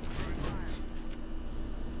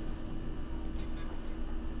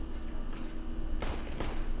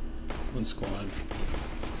 One squad.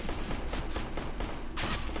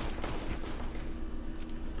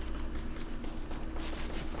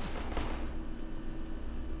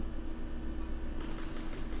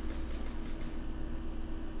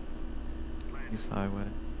 East highway.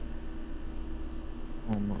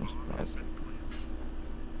 Almost past.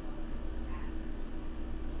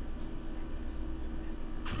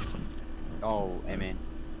 Oh, I mean.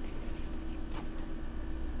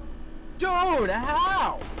 Dude,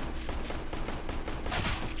 how?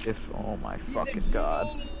 If, oh my fucking god.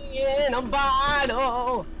 In a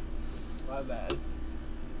bottle. My bad.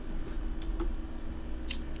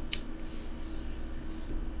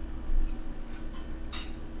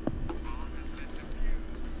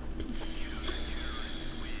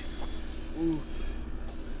 Ooh.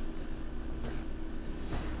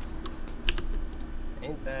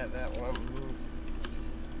 Ain't that one move?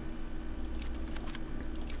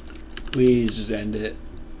 Please just end it.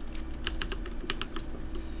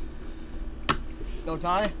 No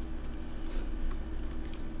tie?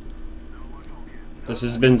 This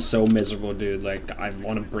has been so miserable, dude. Like, I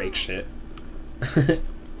want to break shit.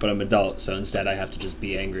 But I'm adult, so instead I have to just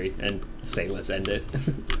be angry and say, let's end it.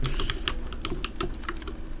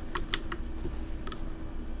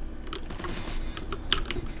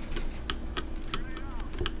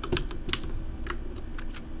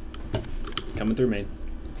 Coming through, main.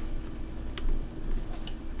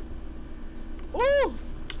 Ooh!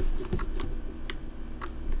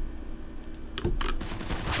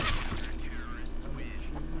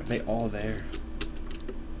 Are they all there?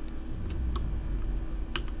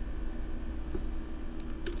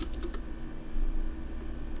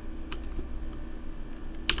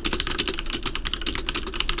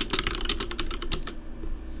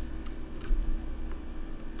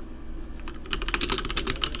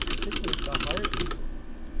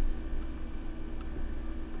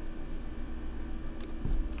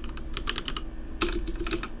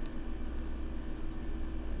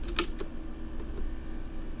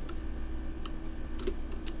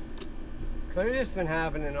 Could have just been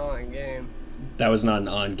happening on game. That was not an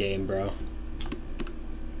on game, bro.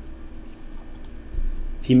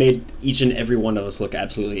 He made each and every one of us look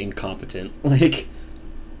absolutely incompetent. Like,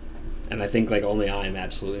 and I think like only I am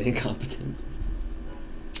absolutely incompetent.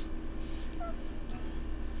 Yeah,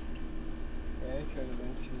 it could have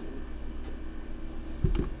been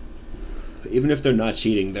cheating. Even if they're not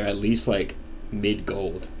cheating, they're at least like mid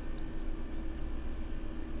gold.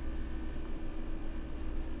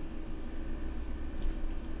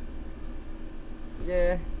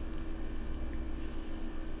 Yeah.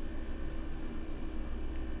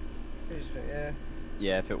 Yeah.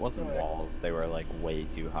 Yeah, if it wasn't Alright. walls, they were like way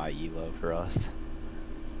too high elo for us.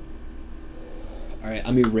 Alright,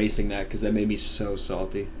 I'm erasing that because that made me so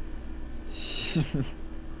salty.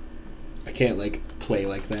 I can't like play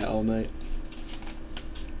like that all night.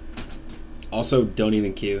 Also, don't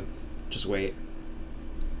even queue. Just wait.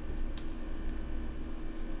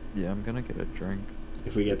 Yeah, I'm gonna get a drink.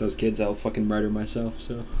 If we get those kids, I'll fucking murder myself,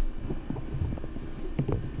 so.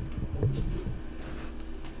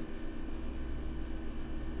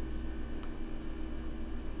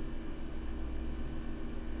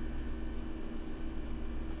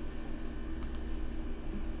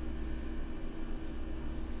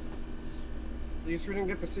 least we didn't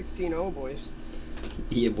get the 16-0, boys.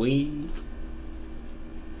 Yeah, boy.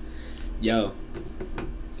 Yo.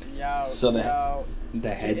 Yo, So yo. the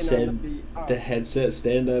Getting headset, on the beat. Oh. the headset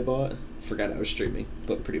stand I bought. Forgot I was streaming,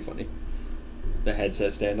 but pretty funny. The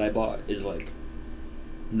headset stand I bought is like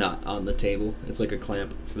not on the table. It's like a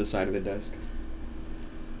clamp for the side of the desk.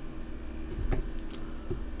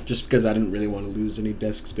 Just because I didn't really want to lose any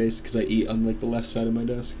desk space because I eat on like the left side of my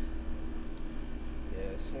desk.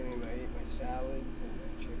 Yeah, same. I eat my salads and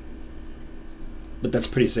my chicken. But that's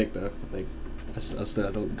pretty sick though. Like I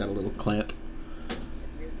still got a little clamp. I'm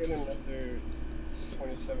gonna get another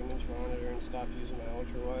 27-inch monitor and stop using my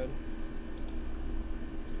ultra wide.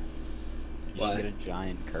 You Why? should get a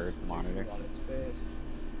giant curved monitor. A lot of space.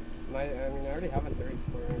 I mean, I already have a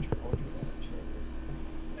 34-inch ultra wide.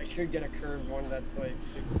 I should get a curved one that's like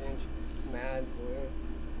 6-inch mad blue.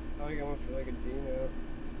 Probably going for like a Dino.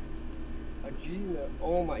 A Gino.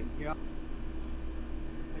 Oh my god.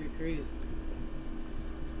 Are you crazy?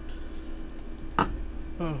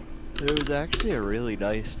 There was actually a really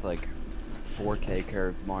nice like 4K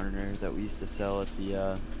curved monitor that we used to sell at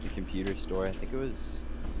the computer store. I think it was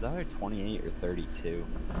either 28 or 32.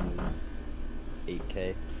 It was 8K.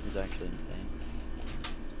 It was actually insane.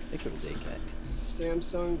 I think it was 8K.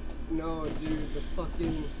 Samsung, no dude, the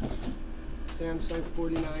fucking Samsung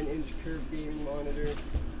 49-inch curved gaming monitor.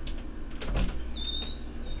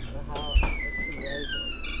 That's the red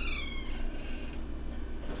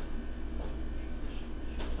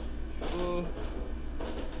one.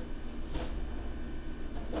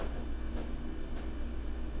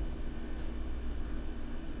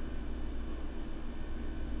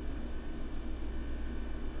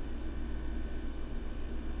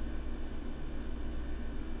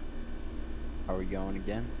 Are we going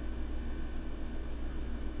again?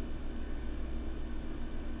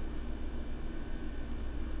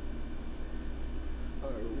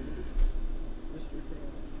 Mr. Crow.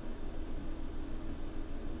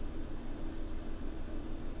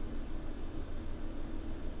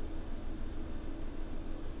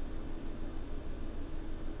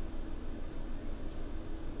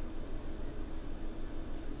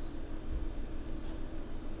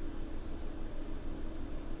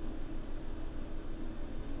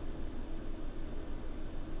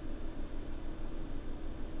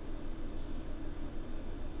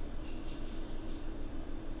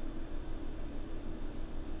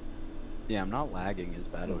 Yeah, I'm not lagging as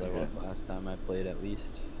bad as I Okay. was last time I played, at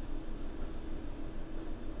least.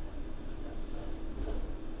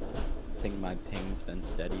 I think my ping's been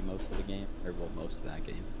steady most of the game, or well, most of that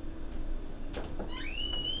game.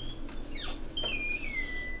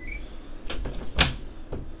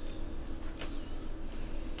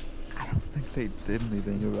 I don't think they did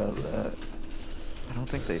anything about that. I don't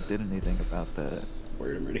think they did anything about that.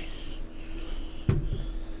 Word, I'm ready.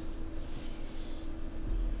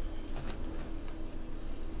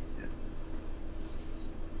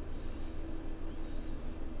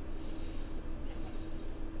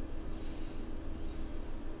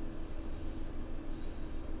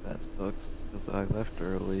 That sucks because I left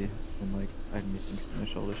early and like I didn't even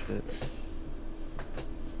finish all the shit.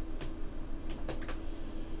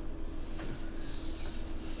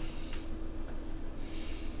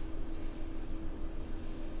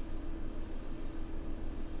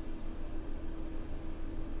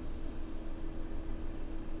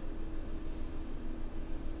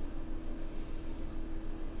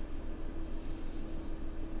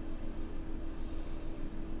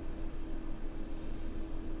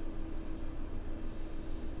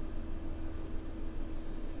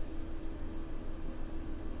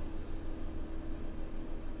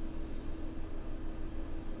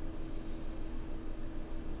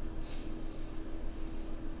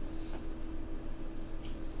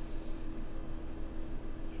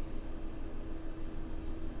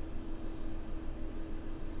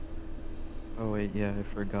 Oh wait, yeah, I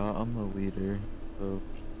forgot I'm the leader. So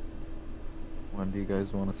when do you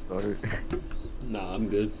guys want to start? Nah, I'm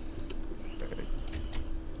good. Okay.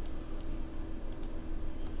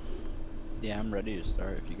 Yeah, I'm ready to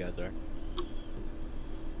start if you guys are.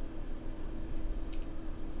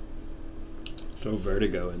 Throw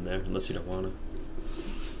Vertigo in there, unless you don't want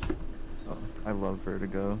to. Oh, I love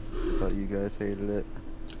Vertigo. I thought you guys hated it.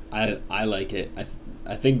 I like it.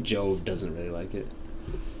 I think Jove doesn't really like it.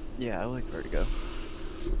 Yeah, I like Vertigo.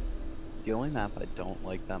 The only map I don't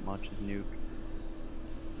like that much is Nuke.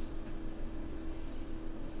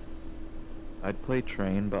 I'd play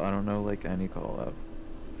Train, but I don't know like any call out.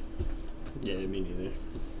 Yeah, me neither.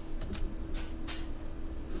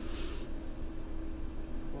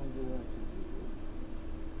 What was in that?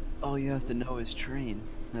 All you have to know is Train.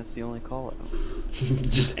 That's the only call out.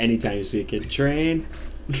 Just anytime you see a kid, train.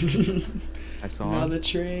 I saw Now him. the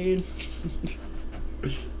train.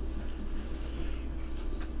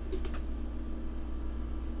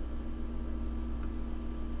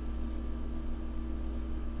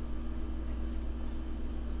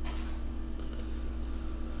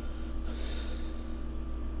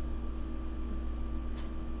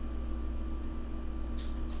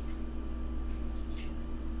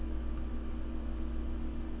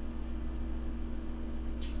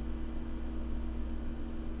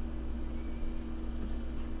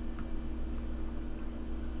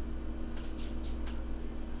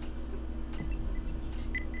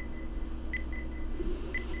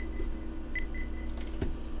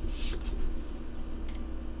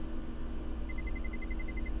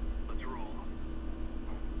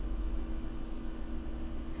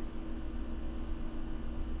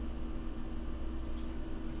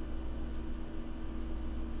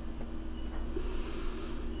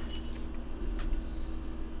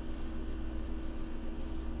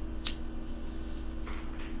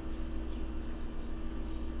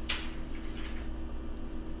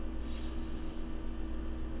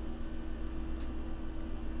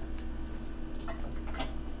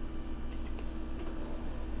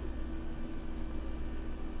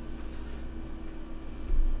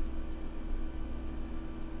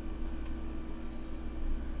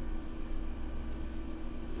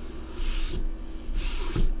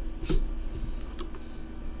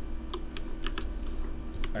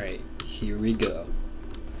 Alright, here we go.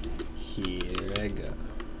 Here I go.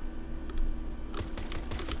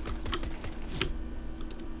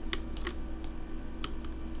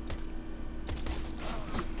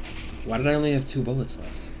 Why did I only have 2 bullets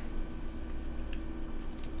left?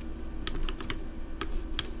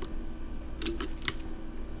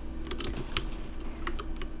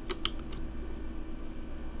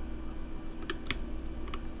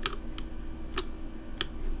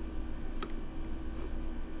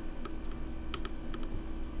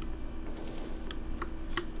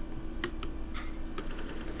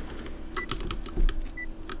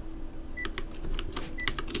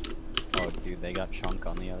 Oh, dude, they got Chunk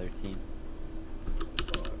on the other team.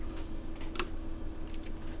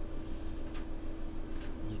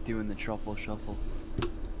 He's doing the truffle shuffle.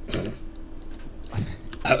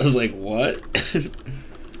 I was like, what?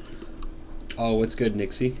 Oh, what's good,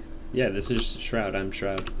 Nixie? Yeah, this is Shroud. I'm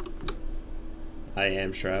Shroud. I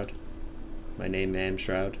am Shroud. My name am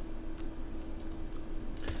Shroud.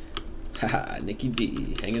 Haha, Nikki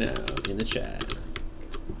B hanging out in the chat.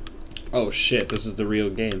 Oh shit, this is the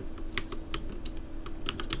real game.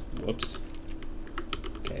 Whoops.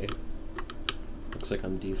 Okay. Looks like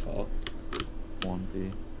I'm default.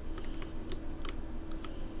 1B.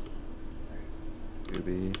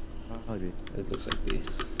 2B. Probably B. It looks like B.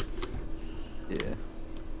 Yeah.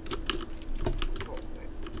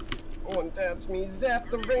 One taps me,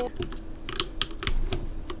 zap the ring.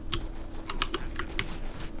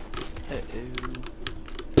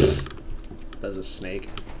 That's a snake.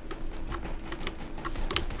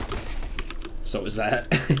 So is that?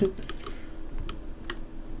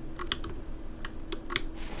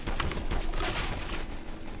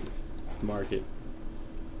 Market.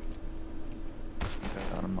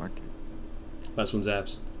 Got on a market. Last one's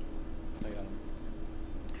apps. I got him.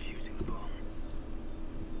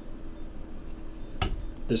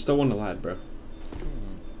 There's still one alive, bro.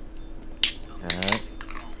 Cat.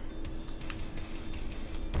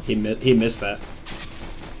 He missed that.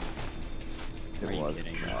 Are It you was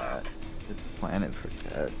kidding me? cat. It's planet for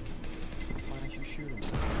cat. Why don't you shoot him?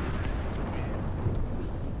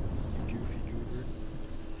 You goofy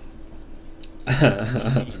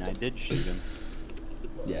goober. I did shoot him.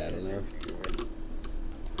 Yeah, I don't know.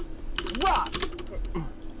 Rock!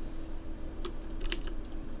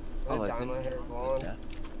 Oh, I I dye think my hair blonde. yeah.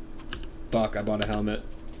 Fuck, I bought a helmet.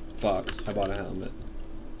 Fuck, I bought a helmet.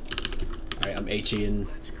 Alright, I'm HE and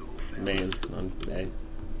man on A.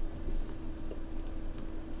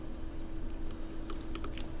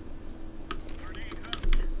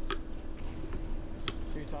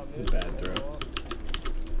 Two top mid. Bad throw.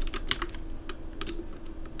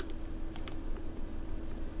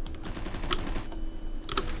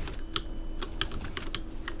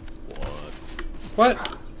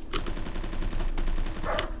 What?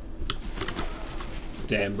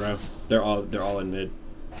 Damn, bro. They're all in mid.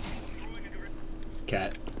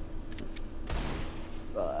 Cat.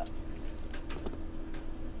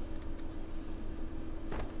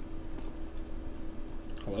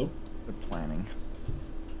 Hello? Good planning.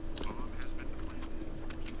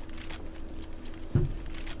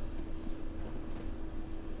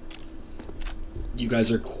 You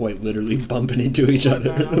guys are quite literally bumping into each My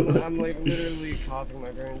other. bad, I'm like literally coughing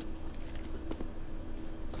my brain.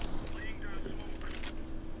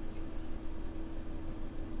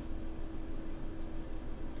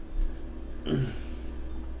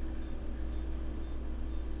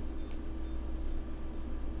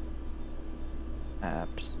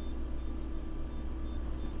 Apps.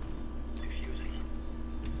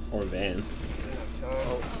 Or van.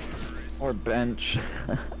 Oh, Or bench.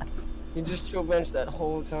 he just chill benched that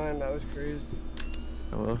whole time. That was crazy.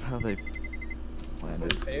 I love how they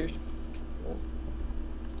landed. Fish.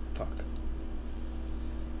 Fuck.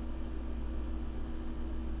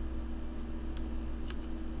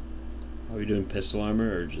 Are we doing pistol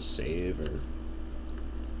armor or just save or?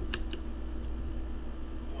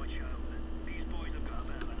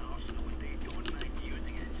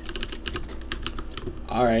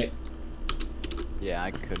 All right. Yeah,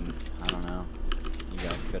 I couldn't. I don't know. You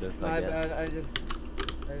guys could have. My bad. I just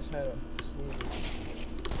had a sneeze.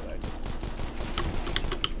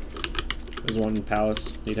 There's one in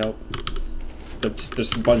Palace. Need help?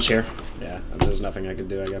 There's a bunch here. Yeah, there's nothing I can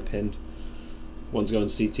do. I got pinned. One's going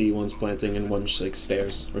CT, one's planting, and one's like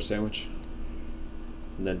stairs or sandwich.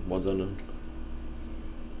 And then one's unknown.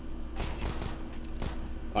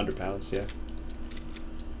 Under Palace, yeah.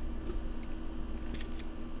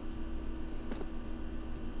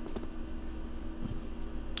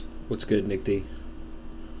 What's good, Nick D?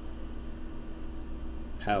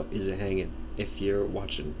 How is it hanging? If you're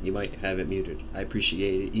watching, you might have it muted. I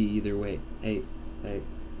appreciate it either way. Hey, hey.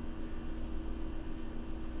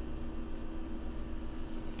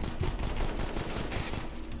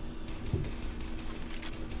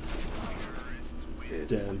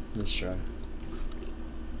 Damn, let's try.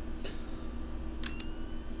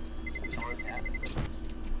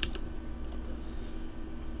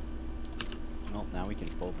 Well, now we can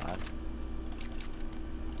pull that.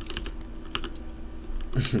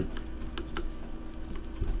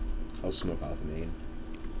 I'll smoke off me.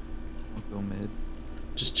 I'll go mid.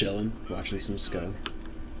 Just chilling, watching some SCO.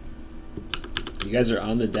 You guys are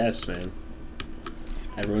on the desk, man.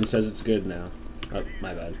 Everyone says it's good now. Oh,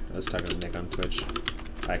 my bad. I was talking to Nick on Twitch.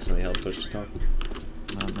 I accidentally held push to talk.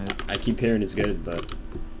 Not mid. I keep hearing it's good, but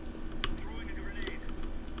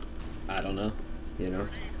I don't know. You know?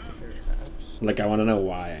 Like, I want to know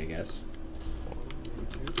why, I guess.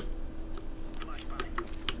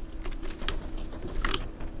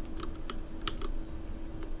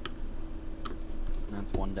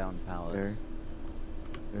 That's one down Palace. Fair.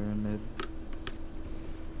 Fair and mid.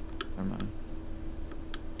 Never mind.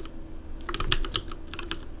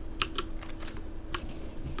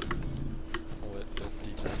 Lit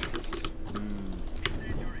 50 seconds.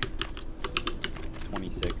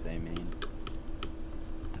 26 A main.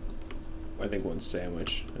 I think one's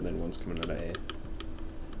sandwich, and then one's coming out of A.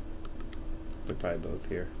 They're probably both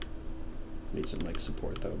here. Need some, like,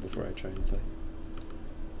 support, though, before I try and play.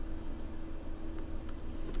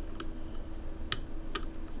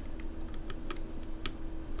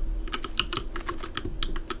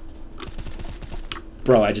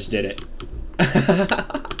 Bro, I just did it.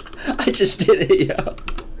 I just did it, yo.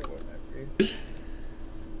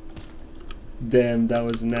 Damn, that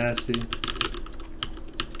was nasty.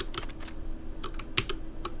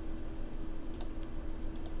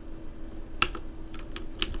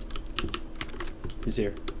 He's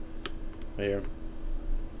here. Right here.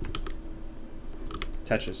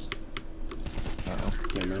 Tetris. Uh-oh.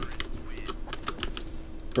 Never mind.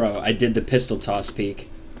 Bro, I did the pistol toss peek.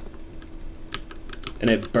 And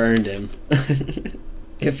it burned him.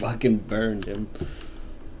 It fucking burned him.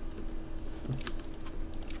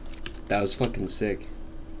 That was fucking sick.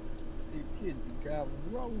 You kid, you got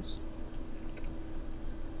rose.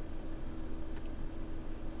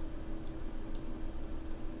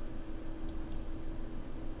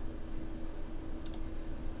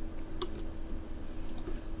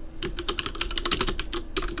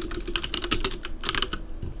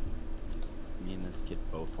 Me and this kid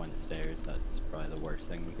both went stairs. That's probably the worst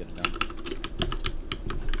thing we could have done.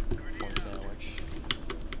 One sandwich.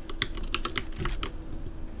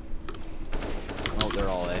 Oh, they're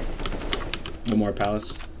all A. One more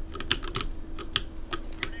Palace.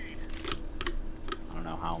 I don't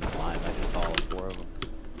know how I'm alive. I just saw all 4 of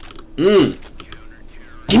them.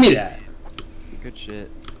 Give me that! Good shit.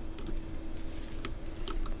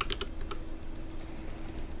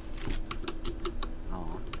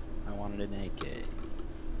 Oh, I wanted an AK.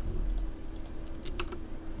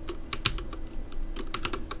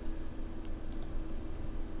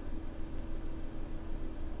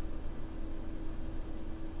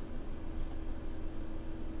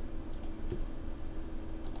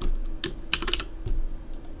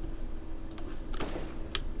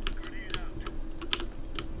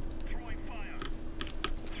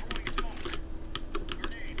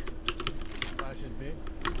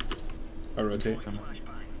 I'll rotate.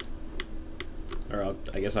 Or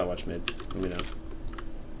I guess I'll watch mid. Let me know.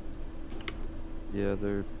 Yeah,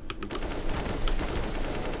 they're.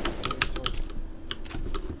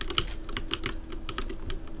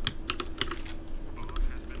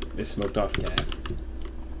 They smoked off cat.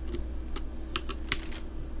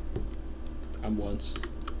 I'm once.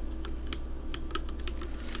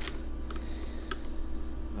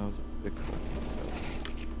 That was a big call.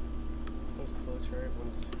 One's close right,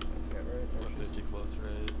 one's yeah, right. 150 close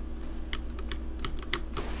right.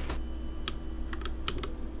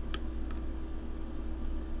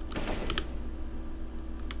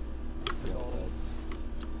 It's all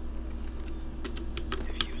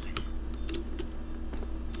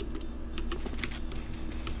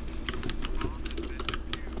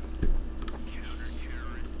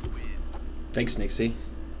Thanks, Nixie.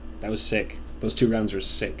 That was sick. Those 2 rounds were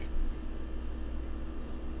sick.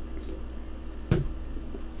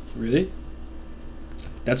 Really?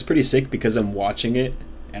 That's pretty sick because I'm watching it,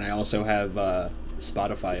 and I also have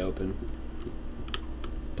Spotify open,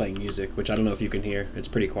 playing music, which I don't know if you can hear. It's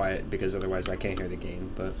pretty quiet because otherwise I can't hear the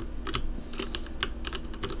game, but...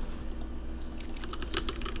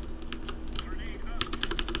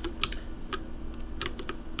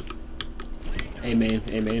 Amen,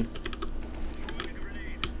 amen.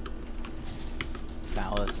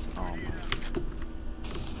 Palace. Oh my.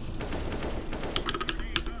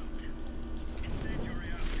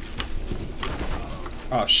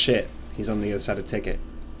 Oh shit, he's on the other side of ticket.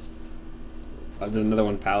 Another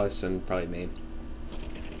one Palace and probably main.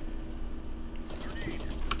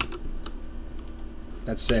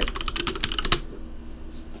 That's sick.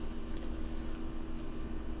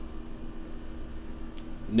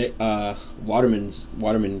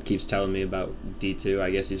 Waterman keeps telling me about D2. I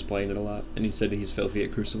guess he's playing it a lot, and he said he's filthy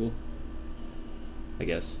at Crucible. I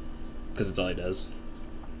guess, because it's all he does.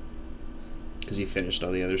 Because he finished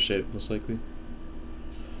all the other shit, most likely.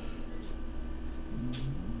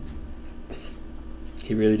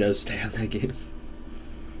 He really does stay on that game.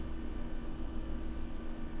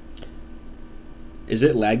 Is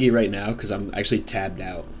it laggy right now? Because I'm actually tabbed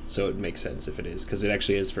out, so it makes sense if it is, because it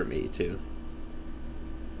actually is for me too.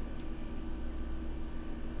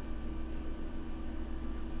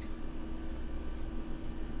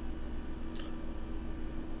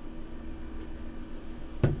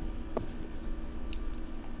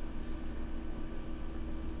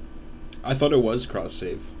 I thought it was cross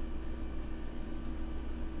save.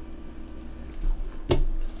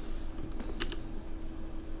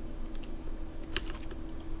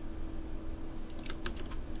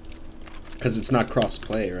 Because it's not cross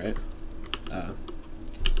play, right?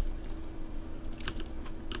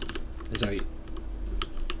 Is that?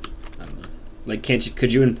 I don't know. Like, can't you?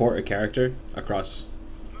 Could you import a character across?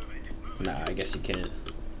 Nah, I guess you can't.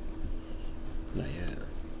 Not yet.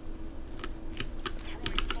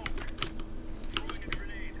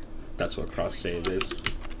 That's what cross save is.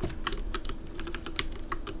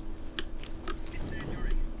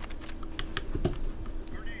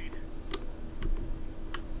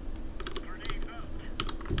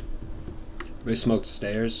 They smoked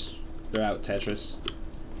stairs. They're out Tetris.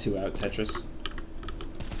 2 out Tetris.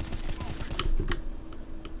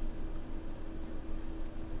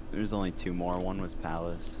 There's only 2 more. One was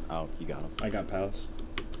Palace. Oh, you got him. I got Palace.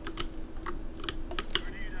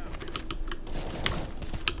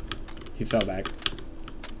 He fell back.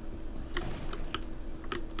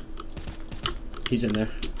 He's in there.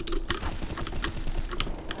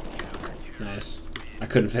 Nice. I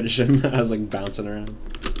couldn't finish him. I was like bouncing around.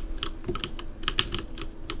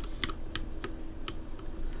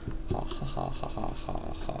 Ha ha ha ha ha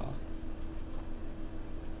ha ha.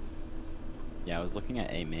 Yeah, I was looking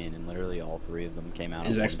at A main, and literally all 3 of them came out.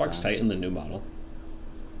 Is at one Xbox time. Titan the new model?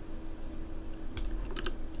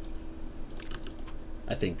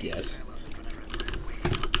 I think yes.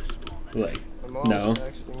 Like, I'm always no.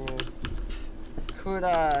 texting me. Could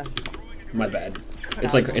My bad.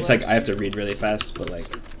 It's like I have to read really fast, but like,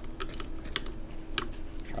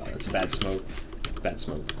 oh, that's a bad smoke. Bad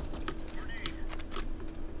smoke.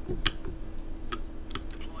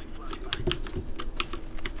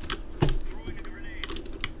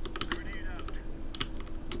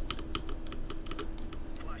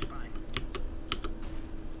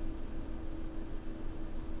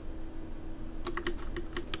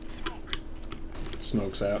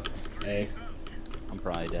 Smoke's out. A. I'm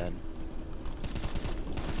probably dead.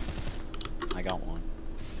 I got one.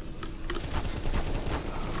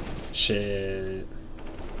 Shit.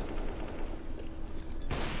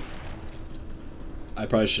 I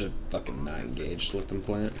probably should have fucking not engaged with them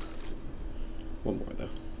plant. One more though.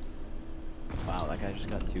 Wow, that guy just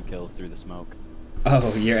got 2 kills through the smoke.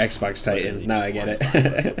 Oh, you're Xbox Titan. Literally Now just I get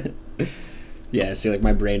it. Yeah, see, like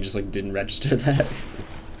my brain just like didn't register that.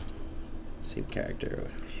 Same character.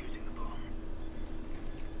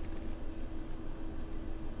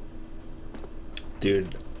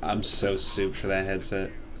 Dude, I'm so souped for that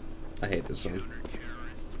headset. I hate this one.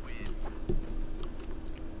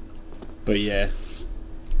 But yeah,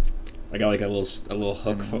 I got like a little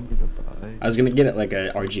hook for. I was gonna get it like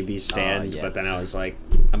a RGB stand, yeah. but then I was like,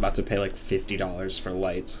 I'm about to pay like $50 for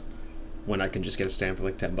lights, when I can just get a stand for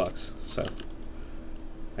like $10. So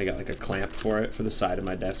I got like a clamp for it for the side of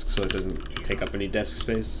my desk, so it doesn't take up any desk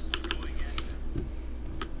space.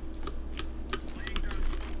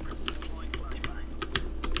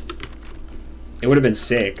 It would have been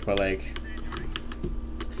sick, but like,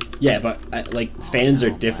 yeah, but like fans are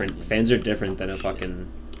different. Fans are different than a fucking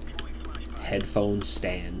headphone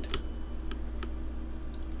stand.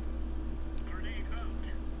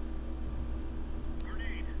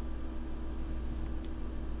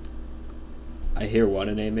 I hear one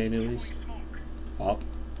in A main at least. Up.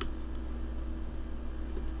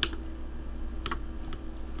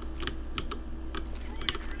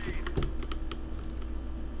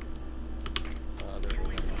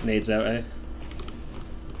 Nades out, eh?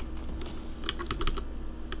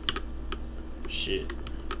 Shit.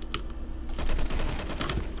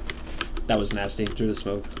 That was nasty, through the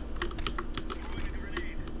smoke.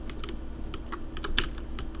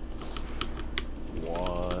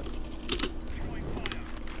 What?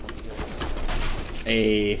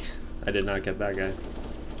 I did not get that guy.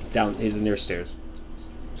 Down, he's near stairs.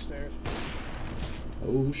 Stairs.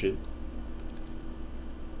 Oh shit.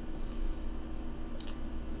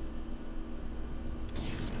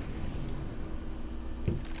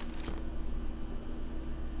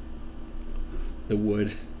 The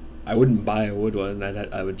wood. I wouldn't buy a wood one.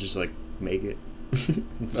 I would just like make it.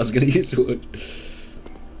 If I was gonna use wood.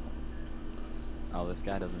 Oh, this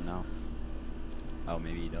guy doesn't know. Oh,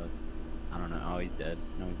 maybe he does. I don't know. Oh, he's dead.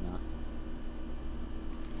 No, he's not.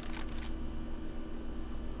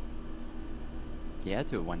 He had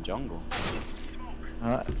to have went jungle.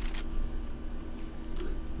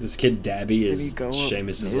 This kid Dabby Did is he go up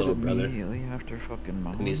Seamus's mid little brother, immediately after fucking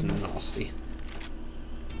mowing? and he's nasty.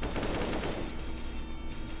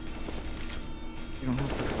 You don't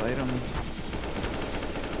have to fight him.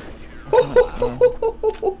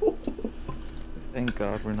 Thank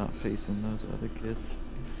God we're not facing those other kids.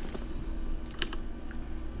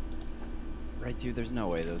 Right, dude, there's no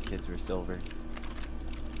way those kids were silver.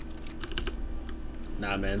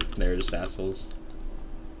 Nah, man, they're just assholes.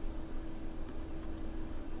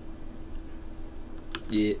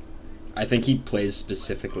 Yeah, I think he plays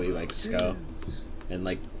specifically like Skull and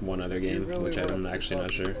like one other game, which I'm actually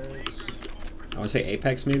not sure. I want to say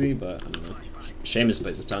Apex maybe, but I don't know. Seamus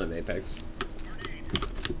plays a ton of Apex.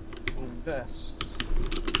 Best.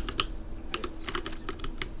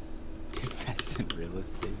 Invest in real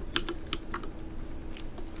estate.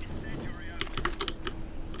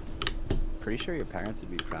 Pretty sure your parents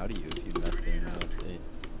would be proud of you if you invested in real estate.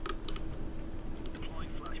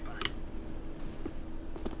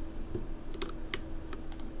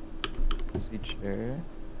 Is he chair?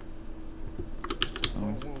 I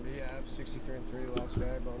was in the app 63 and 3 last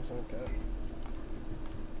guy, bombs on cat.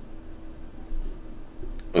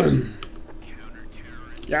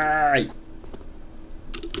 Yay!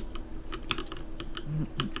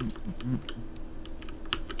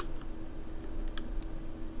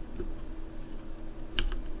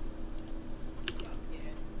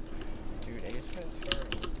 Dude, Ace Ventura,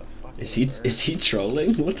 what the fuck? Is he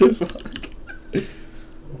trolling? What the fuck?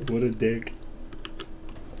 What a dick.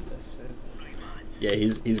 This is. Yeah,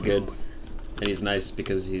 he's good, and he's nice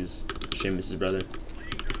because he's Seamus's brother.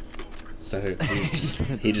 So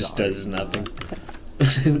he just does nothing.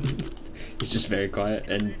 He's just very quiet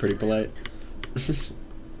and pretty polite.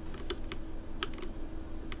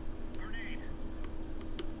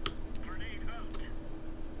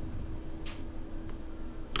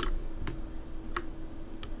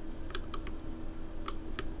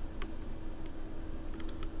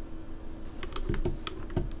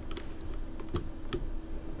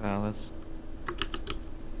 Palace.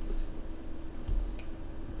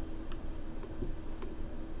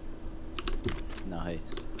 Nice.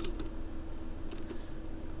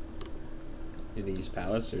 You think he's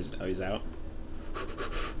Palace or he's out?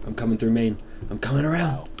 I'm coming through main. I'm coming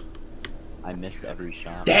around. Wow. I missed every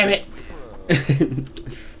shot. Damn it!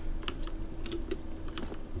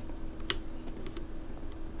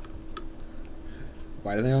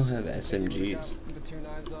 Why do they all have SMGs? The 2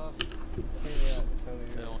 knives off.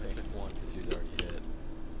 They only took one because he was already hit.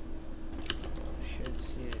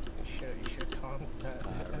 You should calm that. I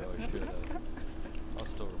really should have. I'll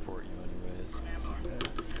still report you anyways.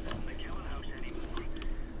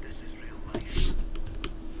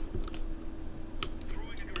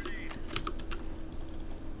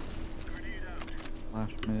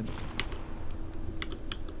 Flash mid.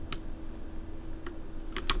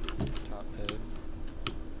 Top mid.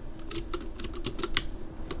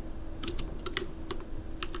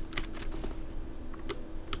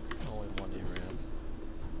 Only one E-ram.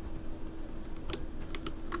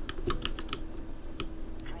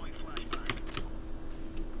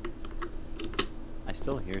 I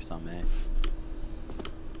still hear some, eh?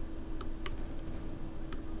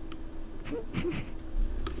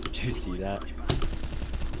 Did you see that?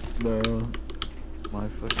 No. My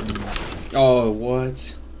fucking. Oh,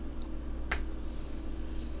 what?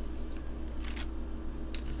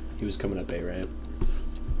 He was coming up A ramp.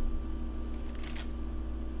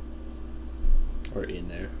 Or in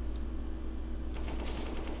there.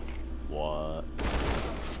 What?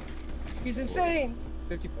 He's insane!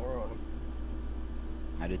 54 on him.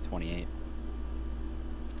 I did 28.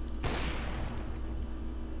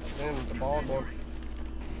 That's him, the bald one.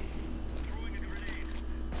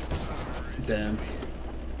 Damn.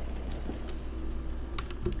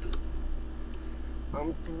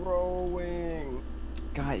 I'm throwing.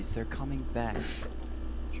 Guys, they're coming back.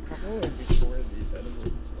 Should probably only do 4 of these edibles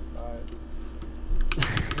instead of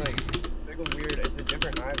 5. It's like a weird, it's a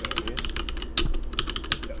different eye than I used.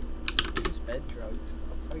 These fed drugs,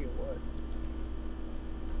 I'll tell you what.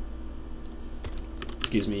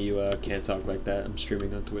 Excuse me, you can't talk like that. I'm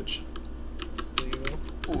streaming on Twitch. It's legal.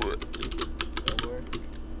 Somewhere.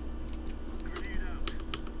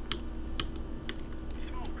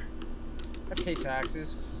 I pay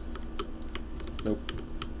taxes. Nope.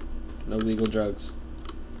 No legal drugs.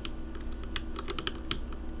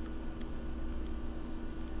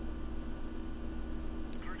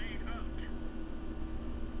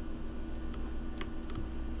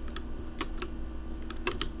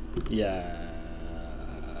 Yeah.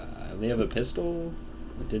 I only have a pistol.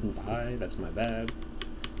 I didn't buy. That's my bad.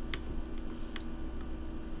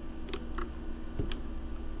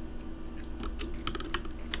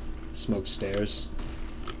 Smoke stairs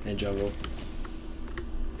and jungle.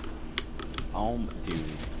 Oh, dude.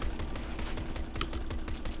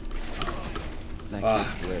 That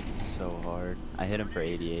Ah. kid ripped so hard. I hit him for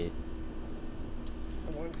 88.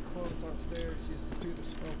 One's close on stairs, he's through the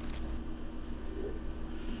smoke.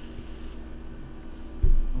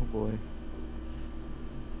 Oh boy.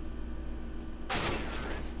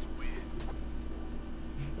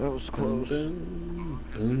 That was close. Boom,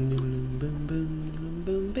 boom, boom, boom, boom,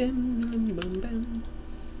 boom, boom, boom, boom.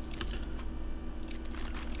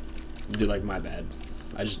 Dude, like, my bad.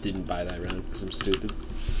 I just didn't buy that round because I'm stupid.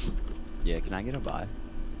 Yeah, can I get a buy?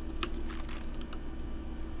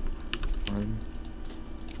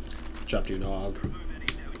 Dropped you an og.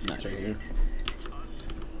 Nice. It's right here.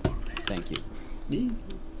 Thank you. Yee.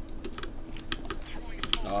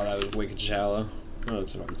 Oh, that was wicked shallow. Oh,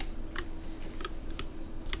 that's fine.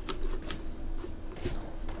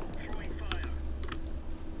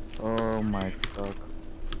 Oh my fuck.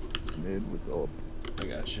 Mid with gold. I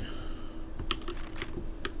got you.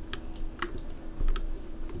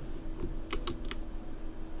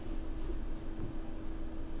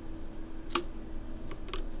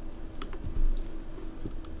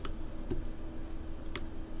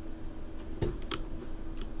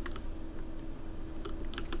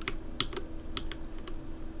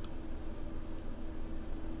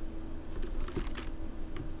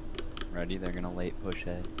 Ready? They're gonna late push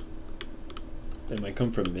A. They might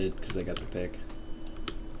come from mid because they got the pick.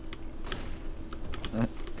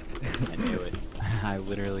 I knew it. I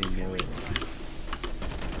literally knew it.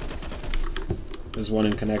 There's one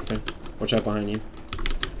in connector. Watch out behind you.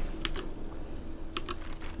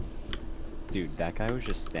 Dude, that guy was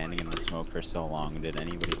just standing in the smoke for so long. Did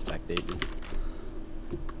anybody spectate me?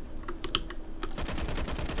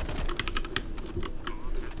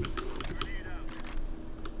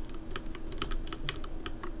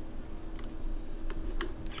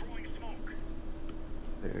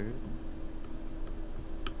 There.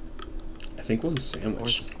 I think one's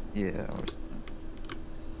sandwich. Yeah, or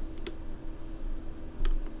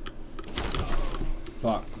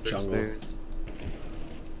Fuck, jungle. stairs.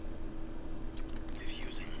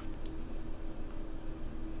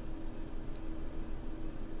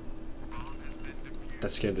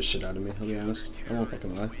 That scared the shit out of me, I'll be honest. I won't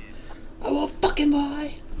fucking lie. I won't fucking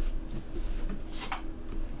lie!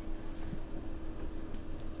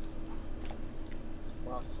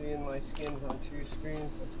 Wow, seeing my skins on 2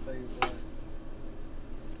 screens, let's tell you what.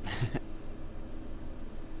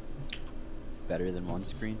 better than one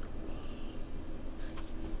screen?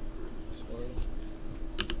 Sort of.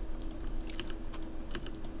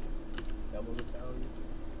 Double the value.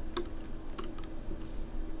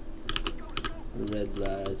 Red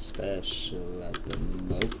light special at the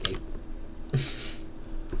moke.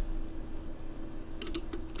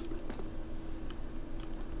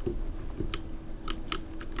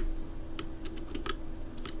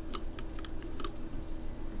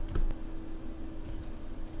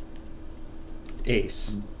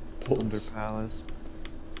 Ace. Under Pulse. Palace.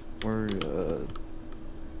 Or the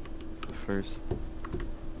first.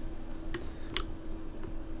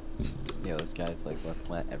 Yo, this guy's like, let's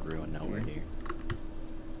let everyone know we're here.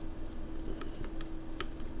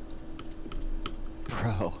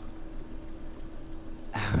 Bro.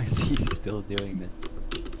 How is he still doing this?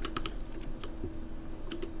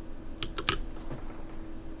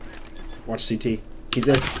 Watch CT. He's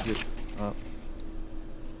there. Up.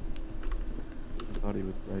 I thought he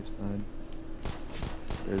was right side.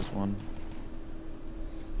 There's one.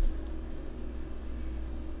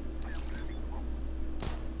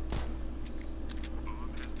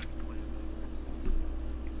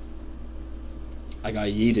 I got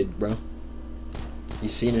yeeted, bro. You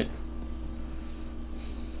seen it.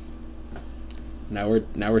 Now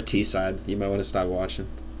we're T side. You might want to stop watching.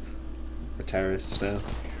 We're terrorists now.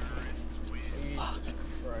 Jesus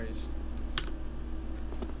Christ.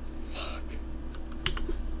 Fuck.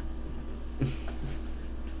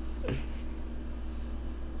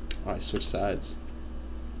 Oh, I switched sides.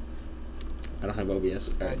 I don't have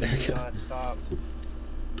OBS. Alright, there we Did go. not stop.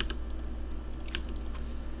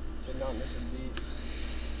 Did not miss a beat.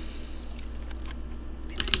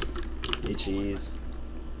 Hey, cheese.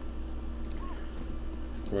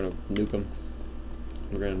 We're gonna nuke him.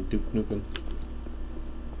 We're gonna nuke him.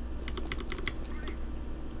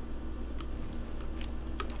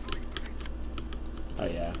 Oh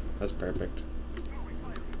yeah, that's perfect.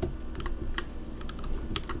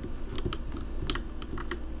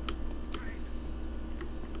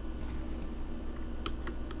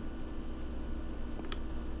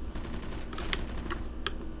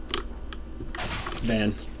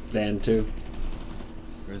 Van too.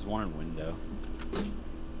 There's one in window.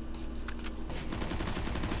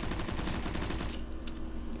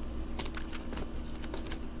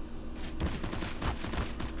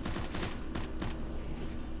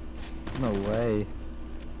 No way.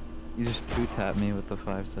 You just two-tapped me with the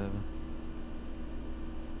 5-7.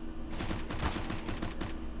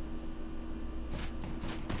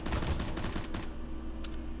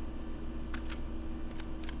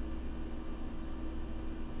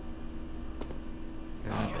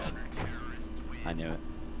 I'm dead. I knew it.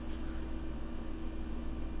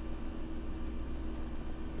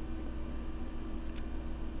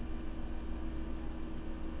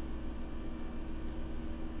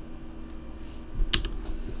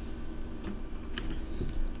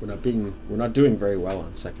 We're not doing very well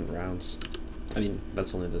on second rounds. I mean,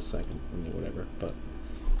 that's only the second. I mean, whatever. But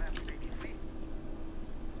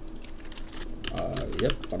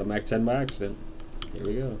yep, bought a Mac 10 by accident. Here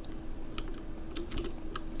we go.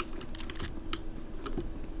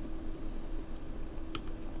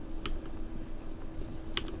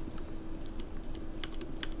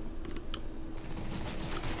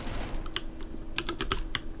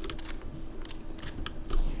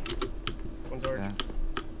 One's orange. Yeah.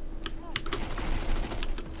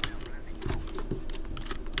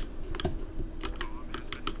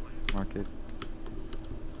 Market.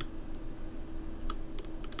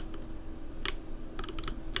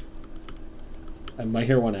 I might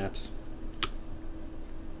hear one apps.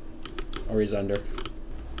 Or he's under.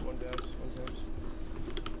 One dabs, one's dabs.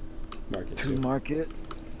 Market Two too. market.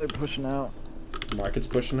 They're pushing out. Market's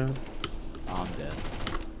pushing out. I'm dead.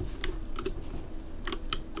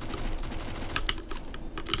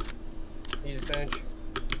 He's bench.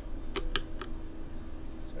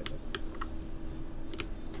 Side left.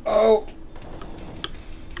 Oh!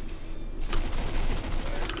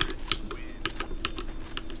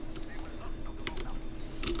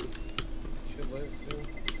 Should live too.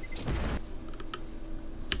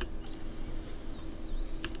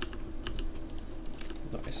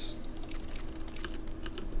 Nice.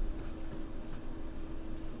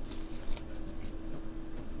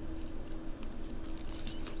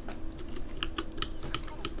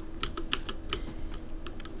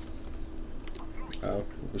 Oh,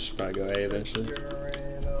 we should probably go A eventually. You're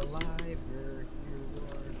in a library, you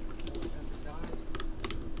are never dies.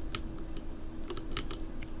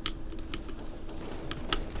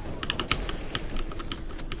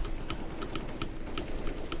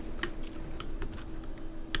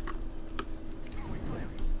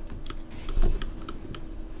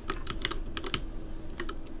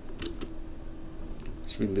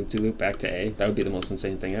 Should we loop-de-loop back to A? That would be the most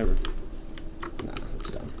insane thing ever. Nah,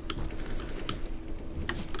 that's dumb.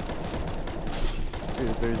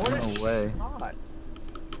 Dude, there's What a no way. shot.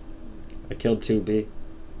 I killed 2B.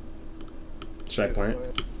 Should I plant?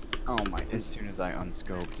 Oh my, as soon as I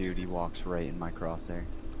unscope, dude, he walks right in my crosshair.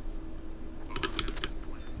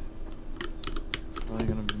 Probably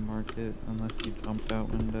gonna be market unless he jumped out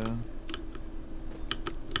window.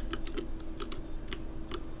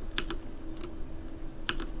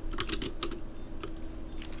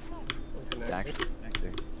 It's actually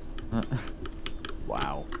connector.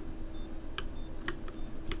 Wow.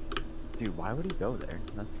 Dude, why would he go there?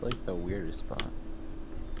 That's like the weirdest spot.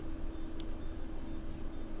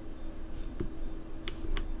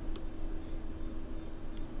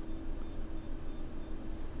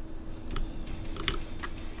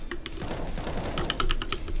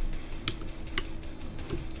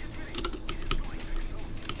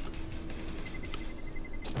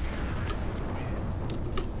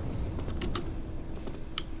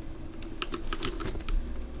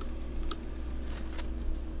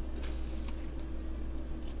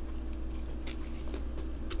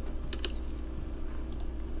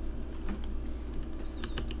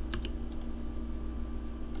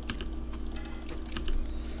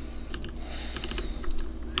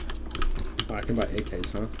 Oh, I can buy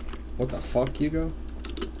AKs, huh? What the fuck, Hugo?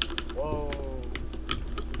 Whoa.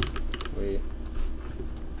 Wait.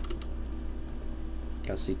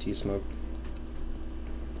 Got CT smoke.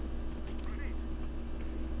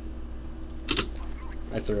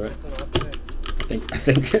 I threw it. That's an opposite. I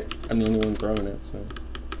think I'm the only one throwing it, so.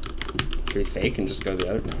 Can we fake and just go the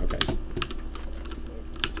other? No, okay.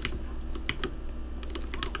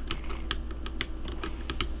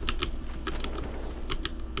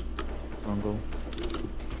 Jungle.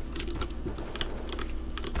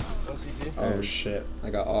 On CT. Oh shit, I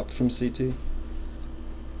got opt from CT.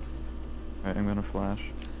 Alright, I'm gonna flash.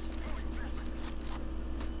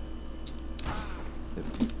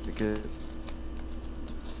 Ticket.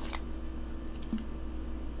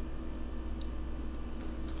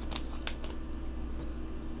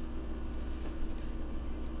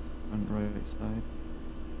 On right side.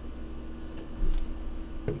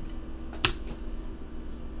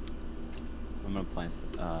 I'm gonna plant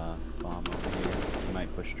bomb over here. He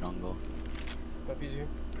might push jungle. Up easy.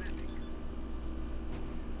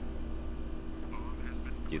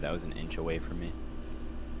 Dude, that was an inch away from me.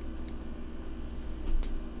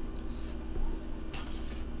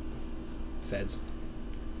 Feds.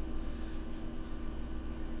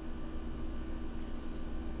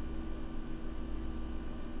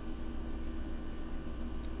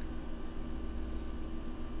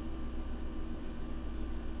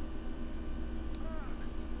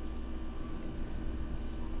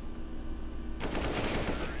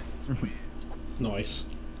 Nice.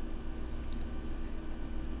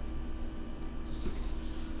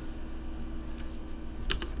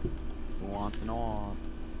 Who wants an off?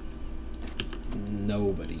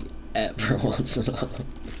 Nobody ever wants it all.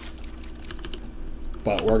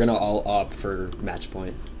 But we're gonna all opt for match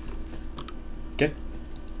point. Okay.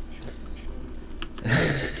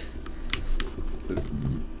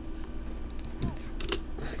 I'm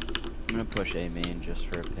gonna push A main just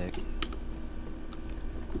for a pick.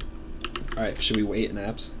 Alright, should we wait in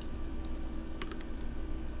apps?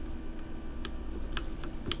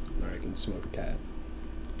 Alright, I can smoke a cat.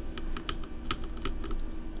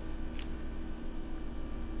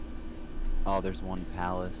 Oh, there's one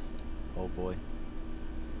palace. Oh boy.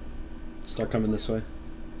 Start coming this way.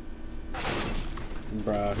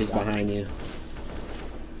 Bro, he's behind you.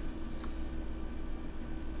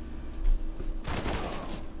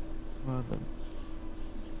 Well, then.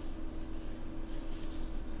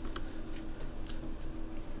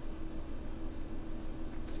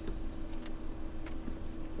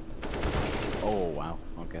 Oh wow.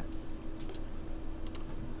 Okay.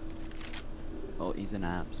 Oh, he's in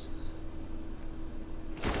apps.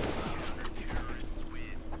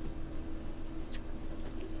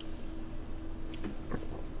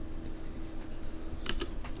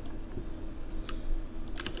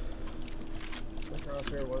 The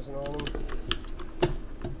crosshair wasn't on him.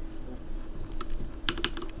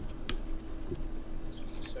 It's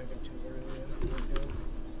just a second too early. I think we're good.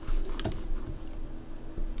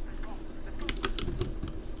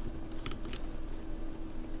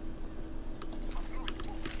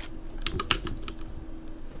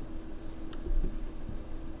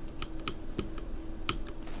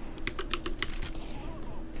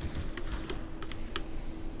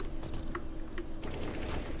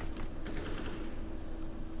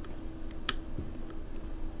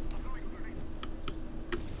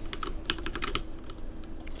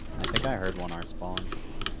 think I heard one R spawn.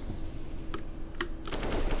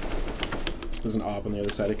 There's an op on the other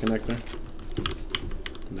side of connector.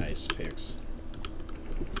 Nice picks.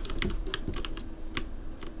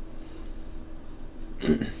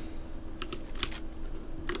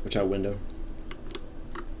 Watch out window.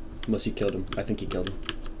 Unless he killed him. I think he killed him.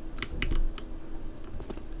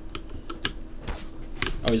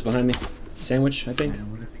 Oh, he's behind me. Sandwich, I think.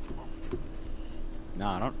 No,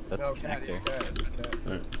 I don't. That's No, cat, connector. it's cat.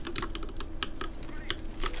 Alright.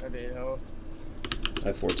 I have 8 health. I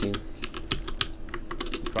have 14.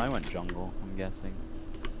 Probably went jungle, I'm guessing.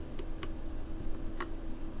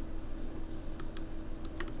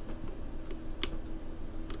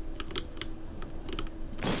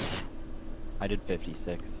 I did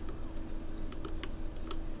 56.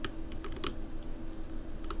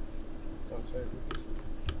 Sounds safe.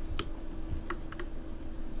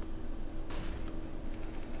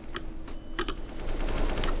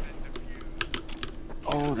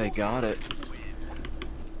 Oh, they got it.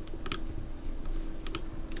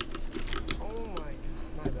 Oh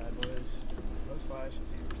my bad, boys. Those flashes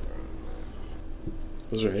he was throwing.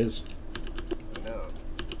 Those are his. I know.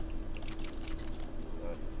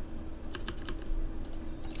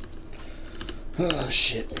 Oh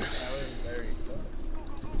shit. That was very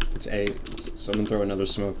tough. It's A. Someone throw another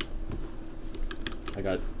smoke. I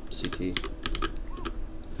got CT.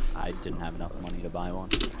 I didn't have enough money to buy one.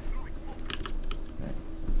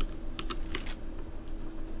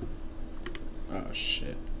 Oh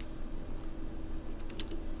shit.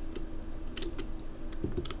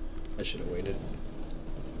 I should have waited.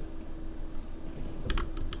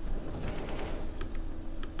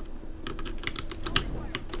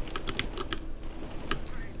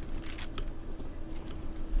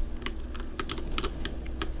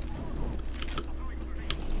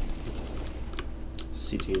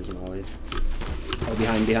 CT is molly. Oh,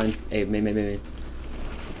 behind. Hey, main.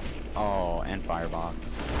 Oh, and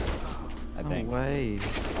firebox. I think. No way.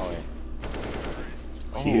 Oh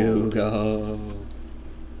wait. Hugo.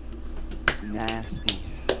 Nasty.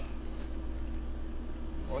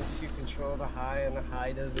 Once you control the high and the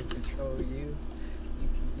high doesn't control you, you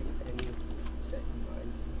can do anything you set your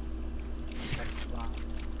mind to. That's a lot.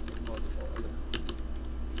 Multiple other.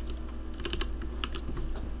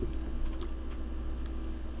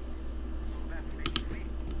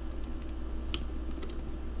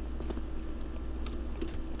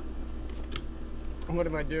 What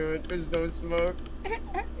am I doing? There's no smoke.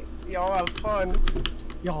 Y'all have fun.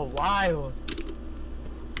 Y'all wild.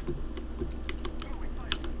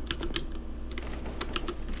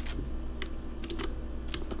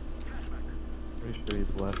 Pretty sure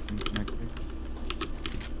he's left in connector.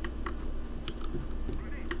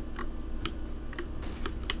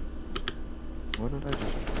 What did I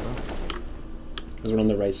just throw? There's one on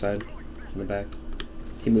the right side, in the back.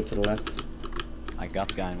 He moved to the left. I got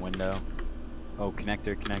the guy in window. Oh,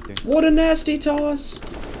 connector. What a nasty toss!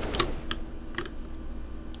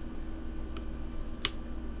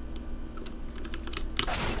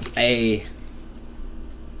 Hey.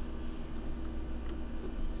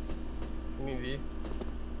 Community.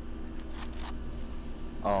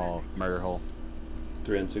 Oh, murder hole.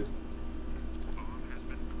 3 and 2.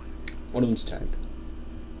 One of them's tagged.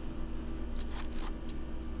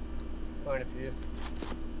 Quite a few.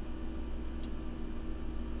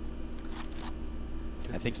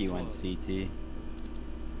 I think he went CT.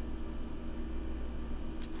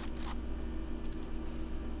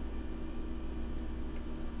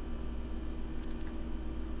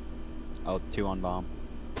 Oh, 2 on bomb.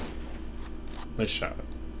 Nice shot.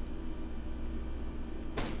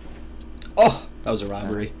 Oh! That was a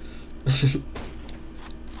robbery.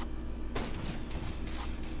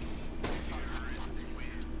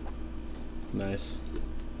 Nice.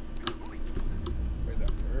 Where'd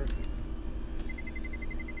that hurt?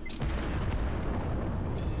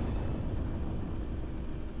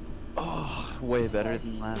 Oh, way better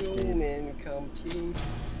than last game. Human compute.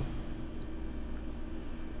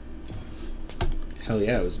 Hell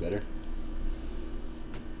yeah, it was better.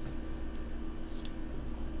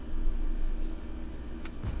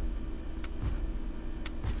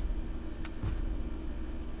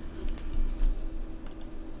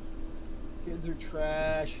 Kids are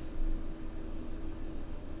trash.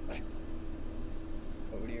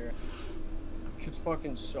 Oh dear. Kids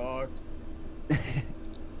fucking suck.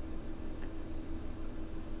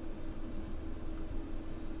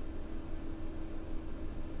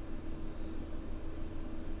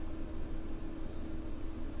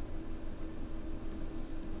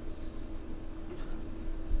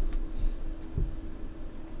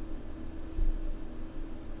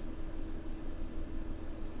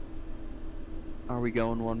 Are we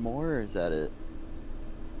going one more, or is that it?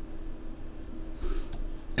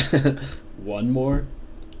 One more?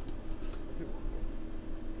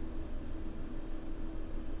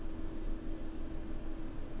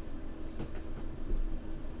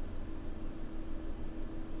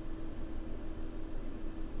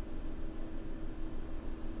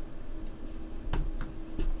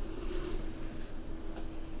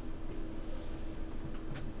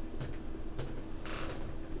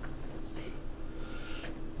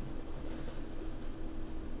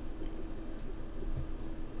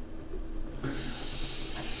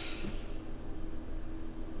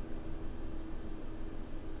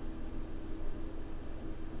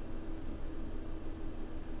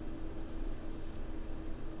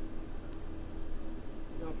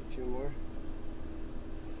 Not for 2 more.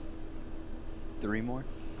 3 more?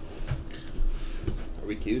 Are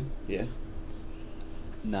we queued? Yeah.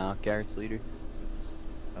 No, Garrett's leader.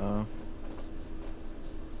 Oh.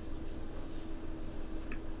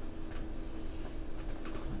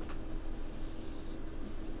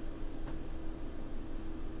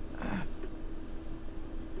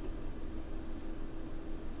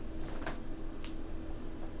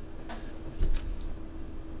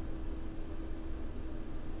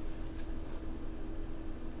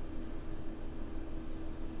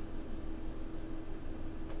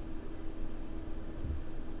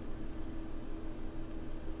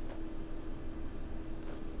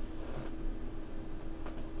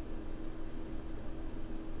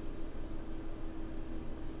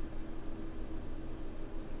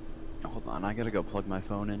 Hold on, I gotta go plug my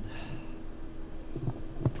phone in.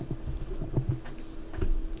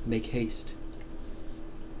 Make haste.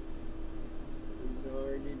 He's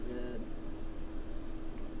already dead.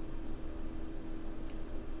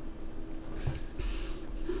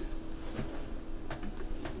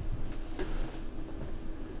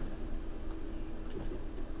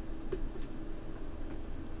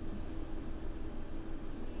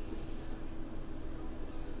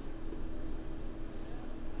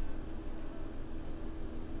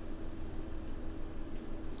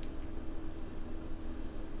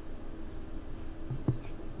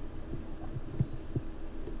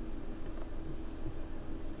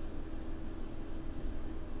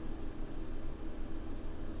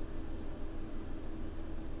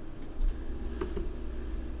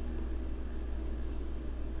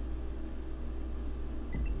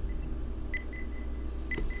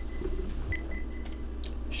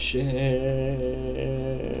 Shit.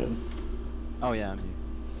 Oh yeah, I'm here.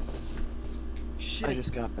 Shit. I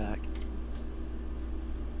just got back.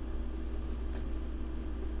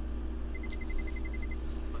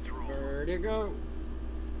 Where'd it go?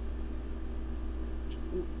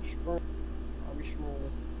 Ooh, sprung. I'll be small.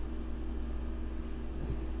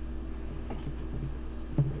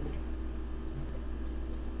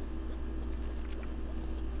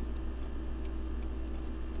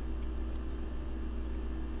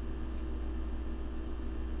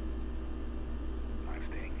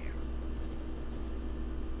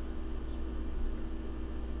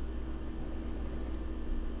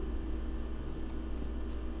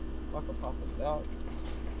 Fuck, I'll pop this out.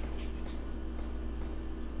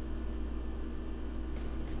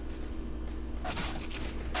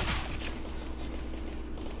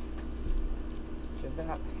 Should that?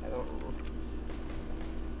 I don't know.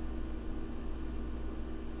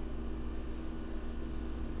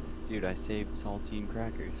 Dude, I saved saltine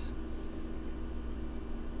crackers.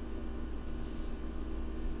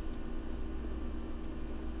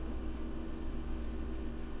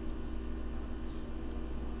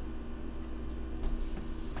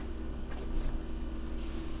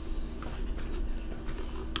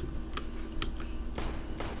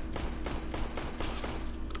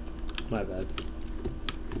 My bad.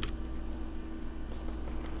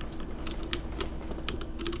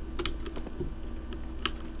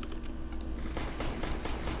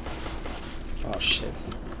 Oh shit.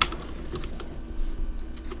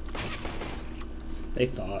 They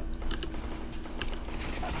thought.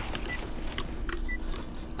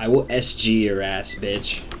 I will SG your ass,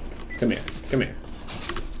 bitch. Come here. Come here.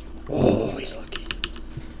 Oh, he's lucky.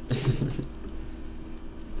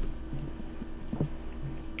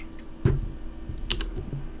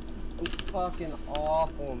 It's fucking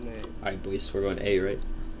awful, man. Alright, boys, we're going A, right?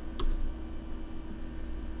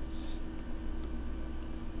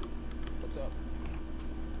 What's up?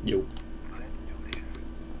 Yo.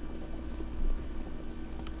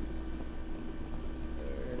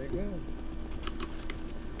 There they go.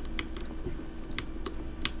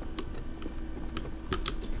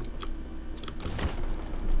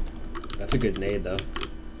 That's a good nade, though.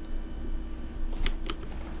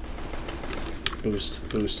 Boost,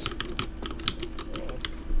 boost.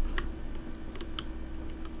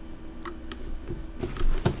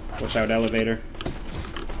 Watch out, elevator.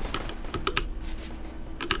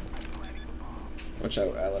 Watch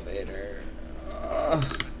out, elevator.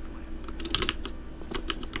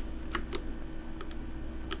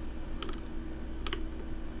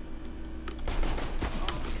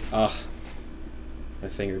 Ah, my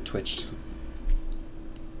finger twitched.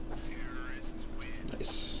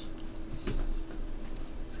 Nice.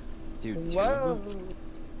 Dude,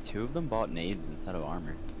 two of them bought nades instead of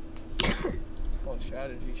armor. It's called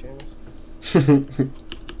strategy, Seamus.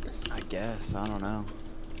 I guess, I don't know.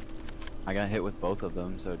 I got hit with both of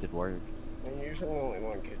them, so it did work. And usually only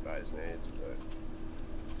one kid buys nades, but...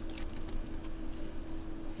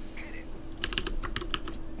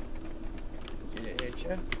 Did it hit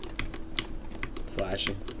ya?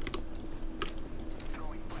 Flashing.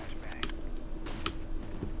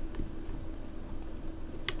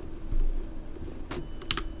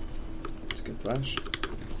 It's a good flash.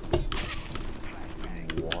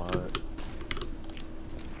 What?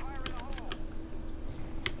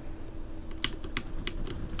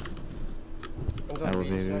 One's on B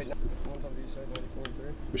Elevators. side, one's on B side,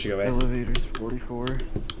 94.3. We should go A. Elevators, 44. 6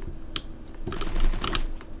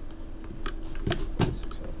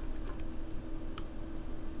 up.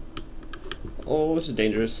 Oh, this is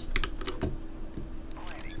dangerous.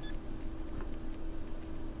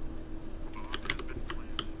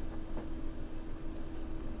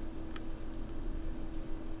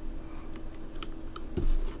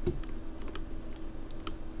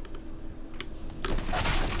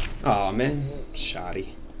 Oh man,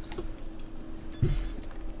 shoddy.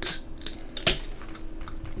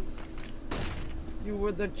 You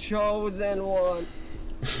were the chosen one.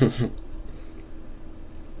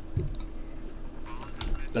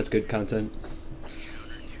 That's good content.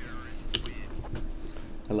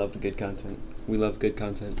 I love the good content. We love good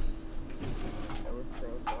content. Yeah, we're pro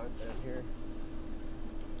content here.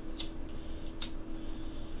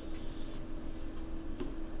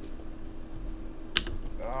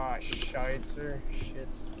 Ah, Scheitzer. Shit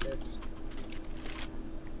sticks.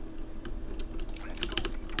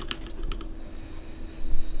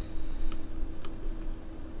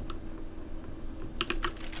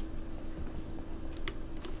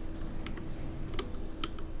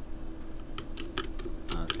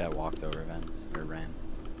 Oh, this guy walked over vents, or ran.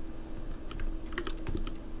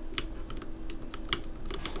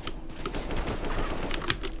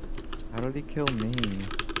 How did he kill me?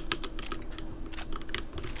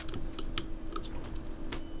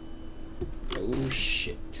 Oh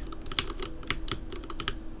shit.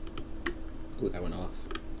 Ooh, that went off.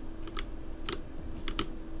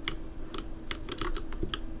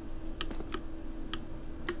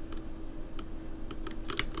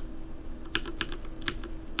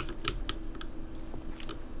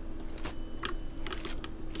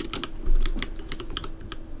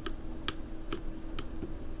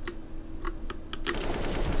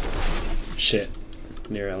 Shit.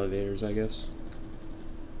 Near elevators, I guess.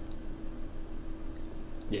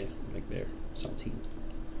 Yeah, like there. Saltine.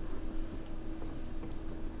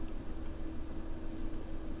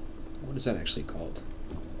 What is that actually called?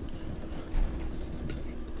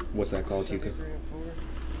 What's that called, Yuka? 73 and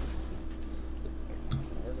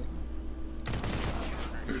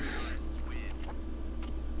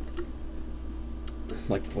 4.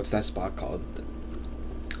 Like, what's that spot called?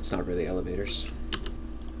 It's not really elevators.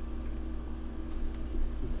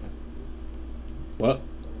 What?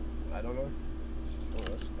 I don't know. It's just one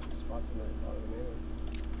of those spots I never thought of the name of.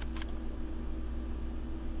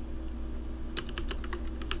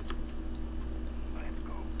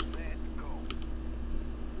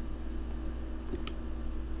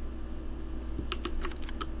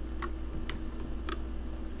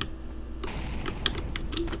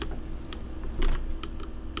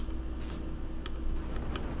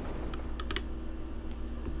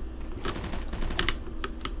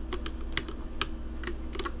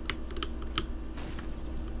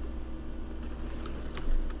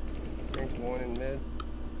 Ranked 1 in mid.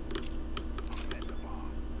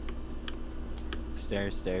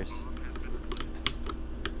 Stairs, stairs.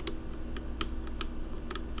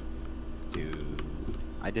 Dude,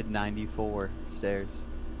 I did 94 stairs.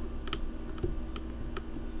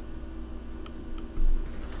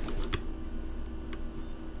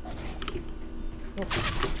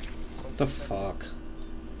 What the fuck?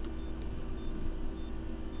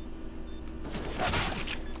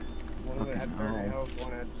 One of them had Fucking 30 hell. health,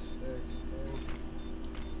 one had 6.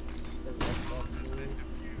 The rest off the lead.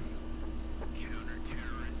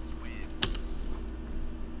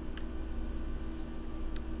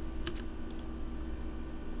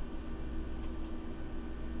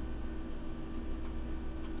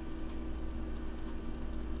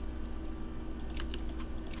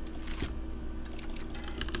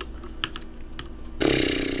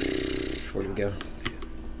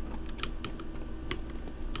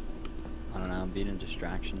 don't know, being a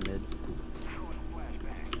distraction mid.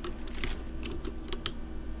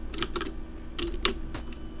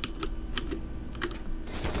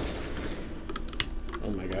 Oh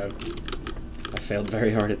my god. I failed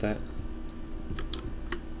very hard at that.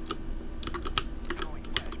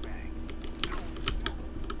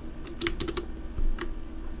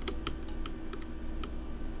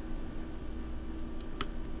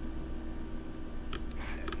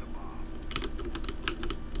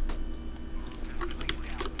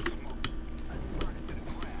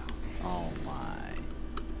 Oh my.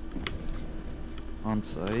 On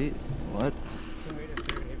site? What? He made a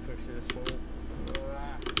 30 push to this one.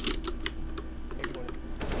 Take one.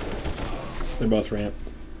 They're both ramp.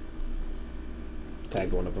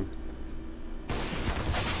 Tagged one of them.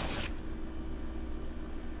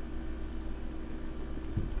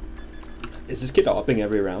 Is this kid opping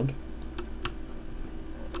every round?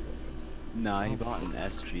 No, he bought an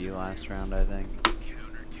SG last round, I think.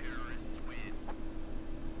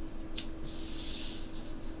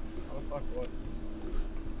 Oh fuck what?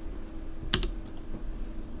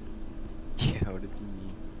 Yeah, what does he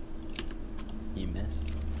mean? He missed.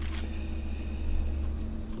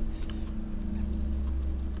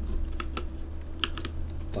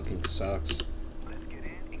 Fucking sucks.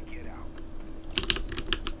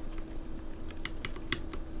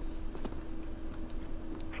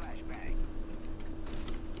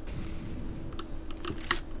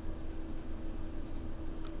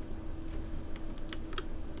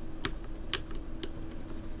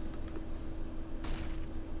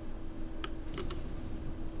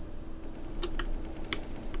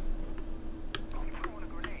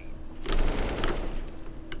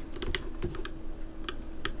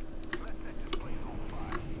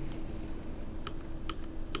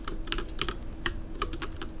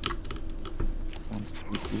 On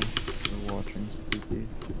Spooky. We're watching Spooky.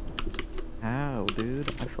 How, dude?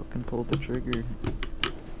 I fucking pulled the trigger.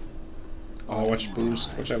 Oh, watch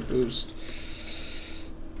boost. Watch out, boost.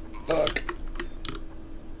 Fuck.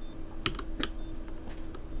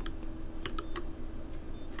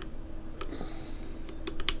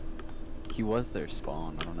 He was their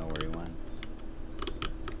spawn, I don't know where he went.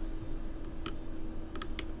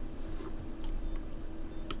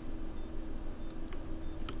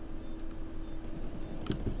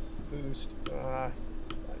 Boost.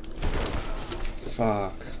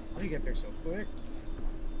 Fuck. How do you get there so quick?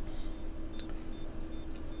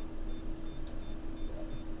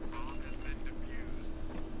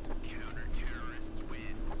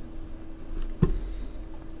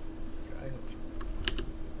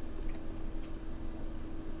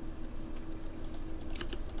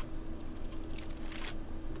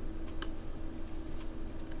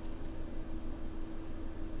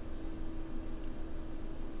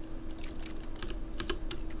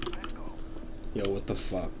 Yo, what the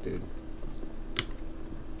fuck, dude?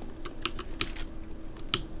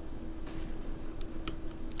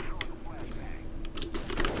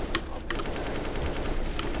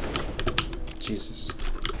 Jesus.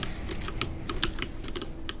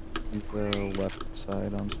 He's the left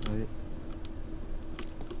side on site.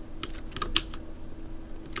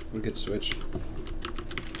 We could switch.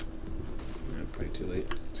 Probably too late.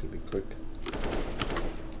 It's gonna be quick.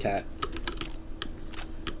 Cat.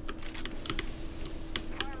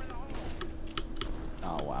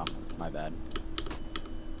 Oh wow, my bad.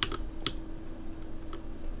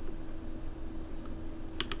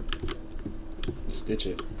 Stitch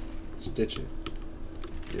it. Stitch it.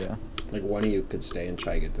 Yeah. Like one of you could stay and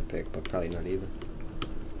try to get the pick, but probably not even.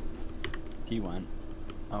 He went.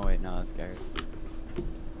 Oh wait, no, that's Garrett.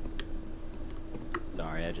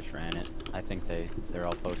 Sorry, I just ran it. I think they're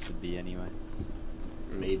all posted B anyway.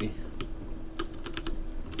 Maybe.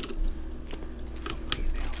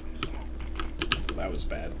 That was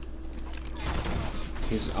bad.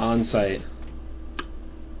 He's on site.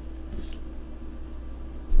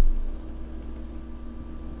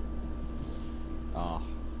 Oh.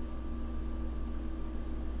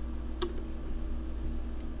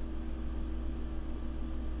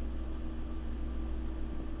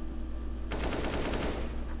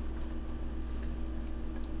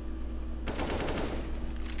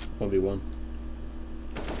 One v one.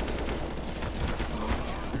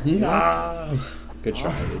 Nah. Good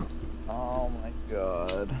try, dude. Oh my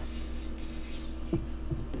god.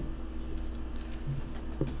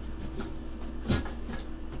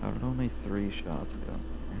 How did only 3 shots go?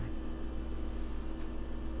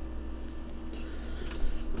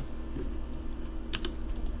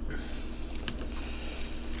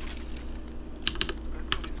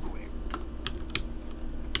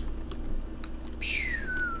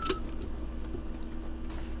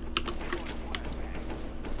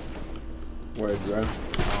 Word, bro.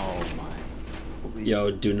 Oh my. Holy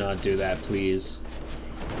Yo, do not do that, please.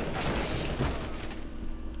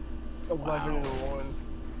 11 and 1.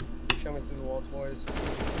 Show me through the wall twice.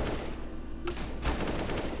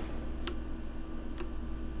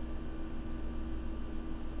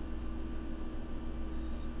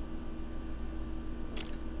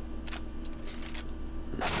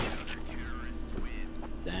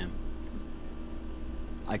 damn.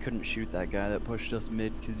 I couldn't shoot that guy that pushed us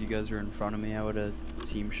mid because you guys were in front of me. I would have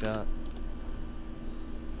team shot.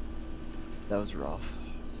 That was rough.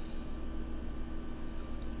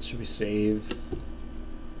 Should we save?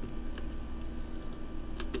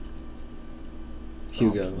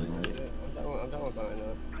 Hugo. Probably. I'm done with buying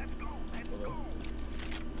now.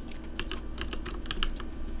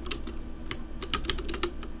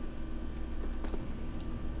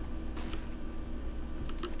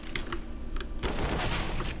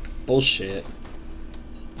 Bullshit.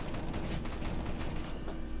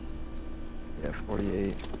 Yeah,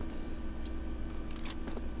 48.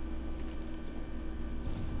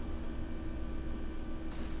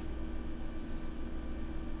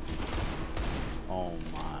 Oh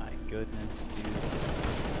my goodness, dude.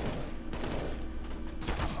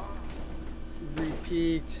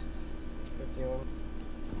 Repeat. 51.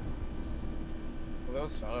 Well,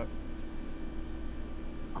 those suck.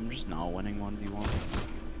 I'm just not winning 1v1s.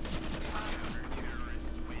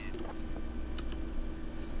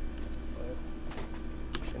 But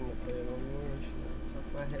shouldn't have played one more. I should have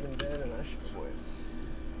tucked my head in bed and I should have won.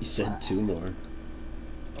 You said 2 more.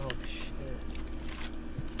 Oh shit.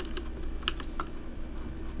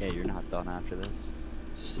 Yeah, you're not done after this.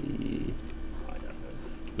 See. Oh, I got that.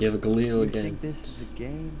 You have a Galil You again. think this is a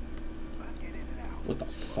game? What the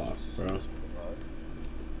fuck, bro?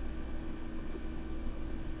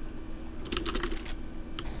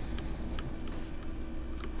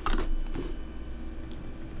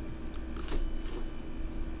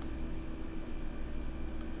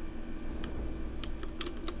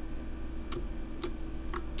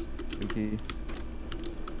 Squeaky.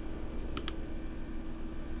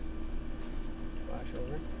 Flash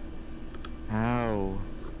over. How?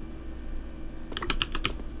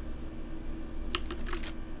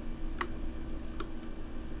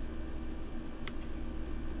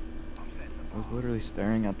 I was literally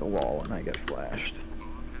staring at the wall and I get flashed.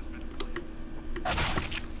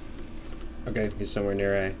 Okay, he's somewhere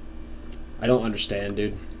near A. I don't understand,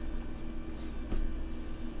 dude.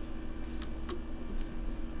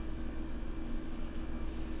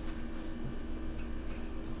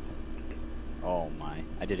 Oh my.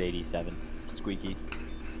 I did 87. Squeaky.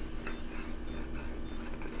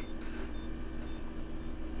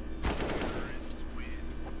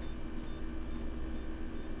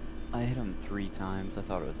 I hit him 3 times. I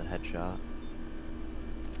thought it was a headshot.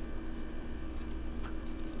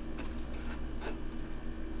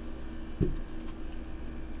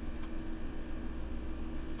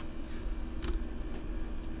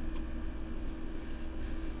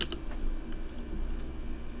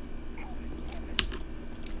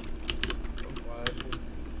 I'm flashing.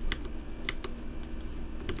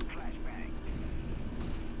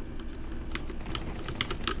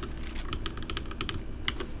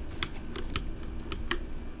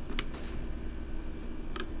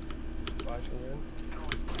 Flashing again.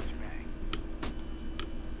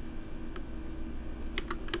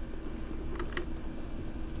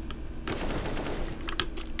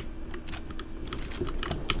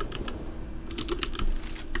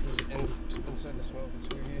 Inside the smoke, it's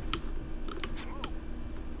squeaky.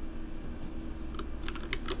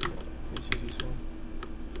 Yes, easy smoke.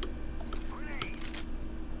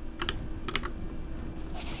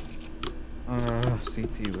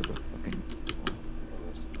 CT with a fucking.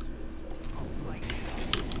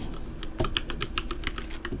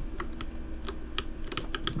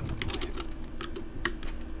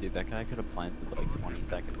 Dude, that guy could have planted like 20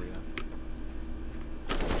 seconds ago.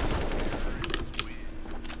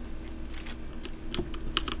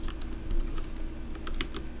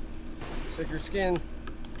 Sicker skin.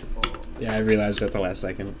 Yeah, I realized at the last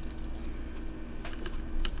second.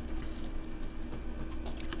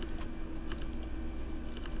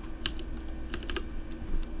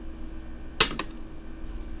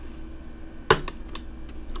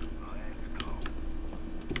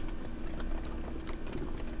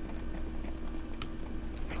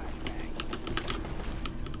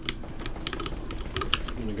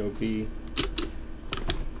 I'm gonna go B.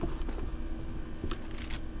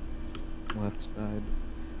 Left side.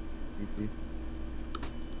 CT.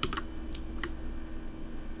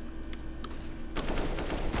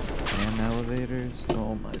 And elevators.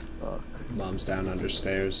 Oh my fuck. Mom's down under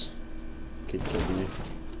stairs. Kid killed me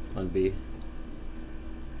on B.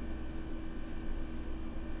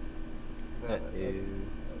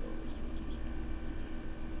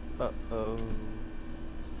 Uh-oh.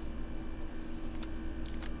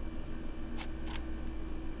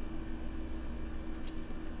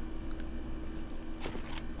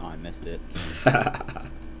 Oh, I missed it.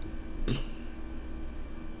 I'm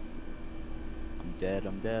dead,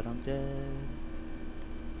 I'm dead, I'm dead.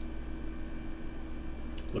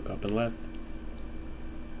 Look up and left.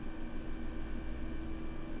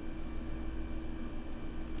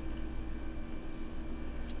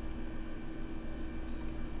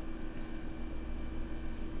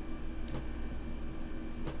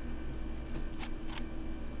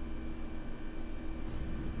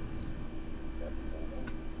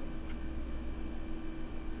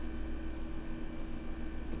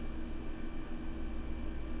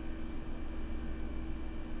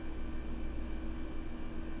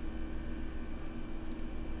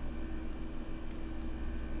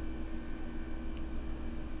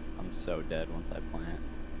 I'm so dead once I plant.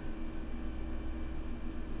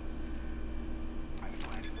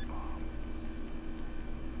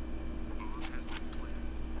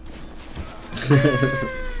 There's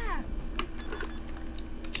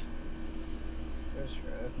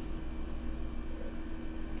Shred.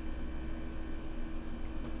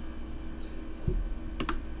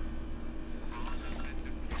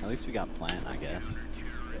 At least we got plant, I guess.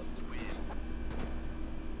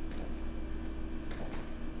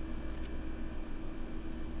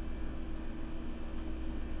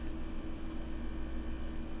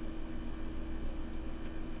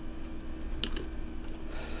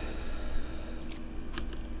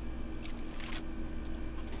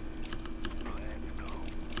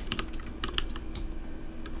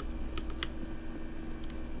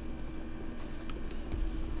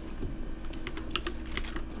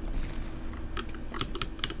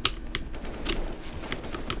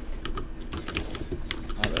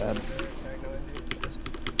 Not bad. Tag 90.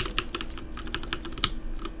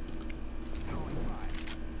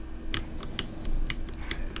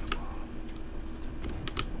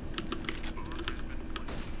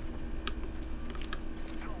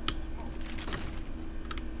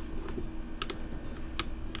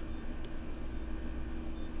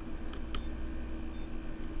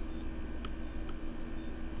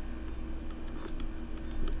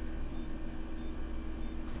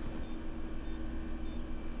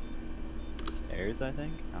 Stairs, I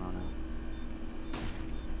think? I don't know.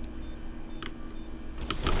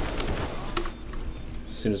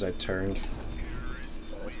 As soon as I turned.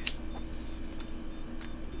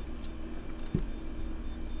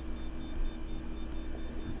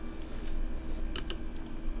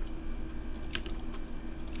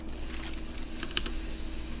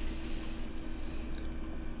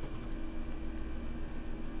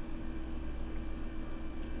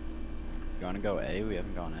 You wanna go A? We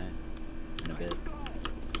haven't gone A in a bit.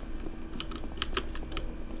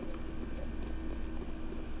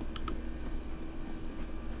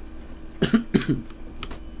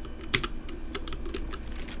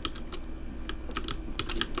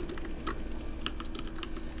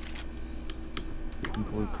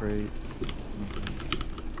 Blue crate.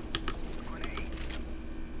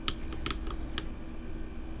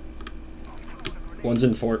 One's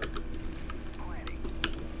in fork.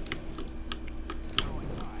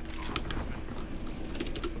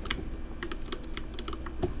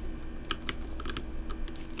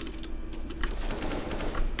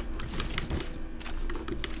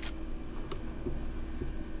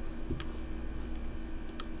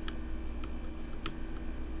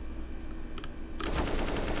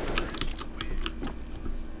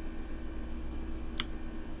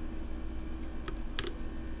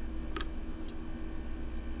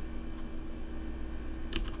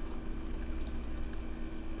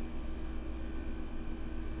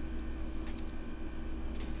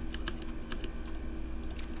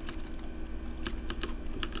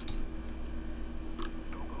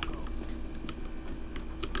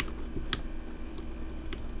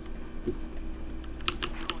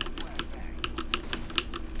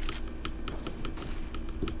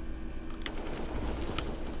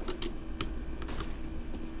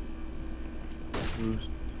 Boost.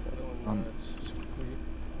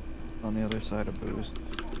 On the other side of boost.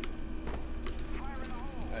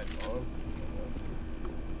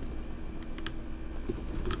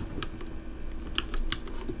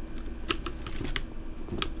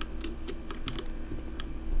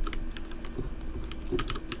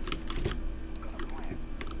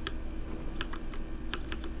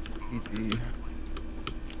 EP.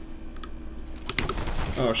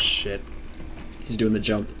 Oh shit. He's doing the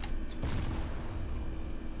jump.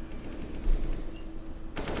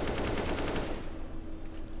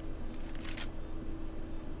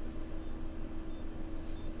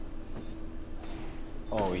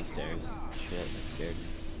 Oh, he stairs. Shit, that scared me.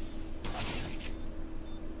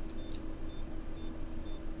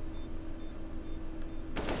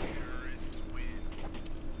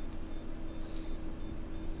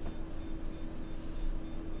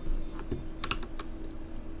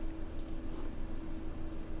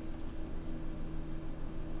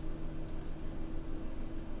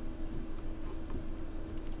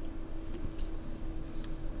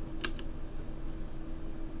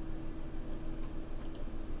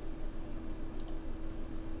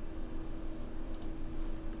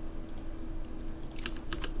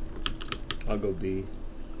 I'll go B.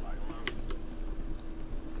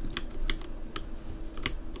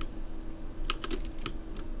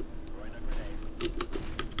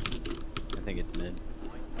 I think it's mid.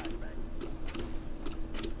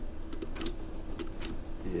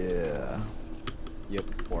 Yeah. Yep,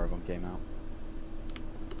 4 of them came out.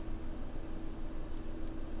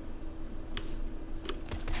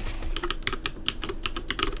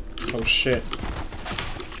 Oh shit.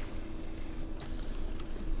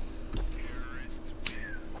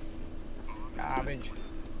 Garbage.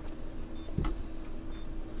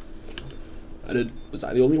 Was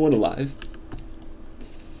I the only one alive?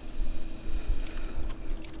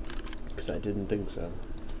 Because I didn't think so.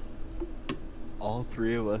 All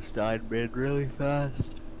 3 of us died mid really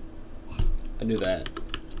fast. I knew that.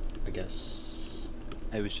 I guess.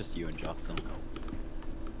 It was just you and Justin.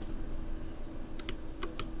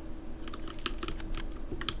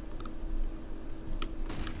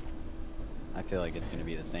 I feel like it's gonna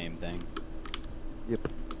be the same thing. Yep.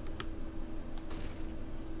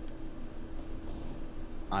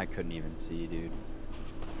 I couldn't even see, dude.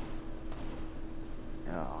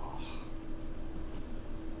 Oh.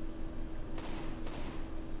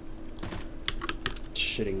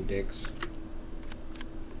 Shitting dicks.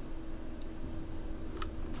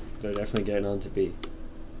 They're definitely getting on to B.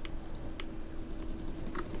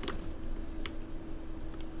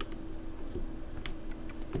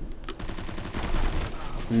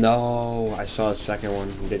 No, I saw a second one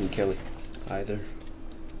and didn't kill it either.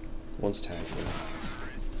 One's tagged.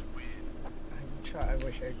 I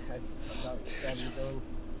wish I had about that done.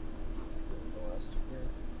 The last year.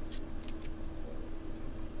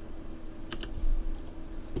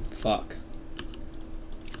 Fuck.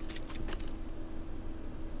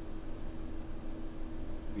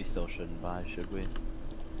 We still shouldn't buy, should we?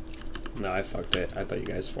 No, I fucked it. I thought you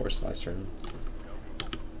guys forced last round.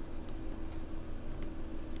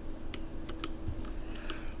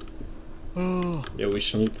 Yeah, we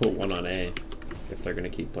should only put 1 on A if they're gonna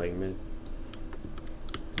keep playing mid.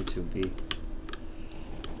 And 2 B.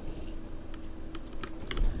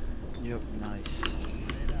 Yep, nice.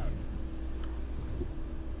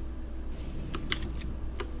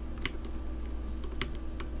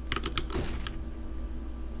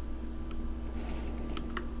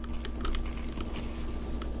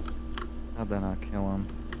 How'd that not kill him?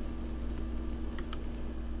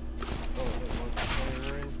 Oh,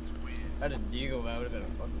 I had a deagle out of it a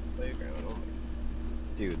fucking playground. Oh my.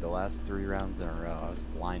 Dude, the last 3 rounds in a row, I was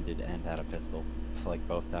blinded and had a pistol. Like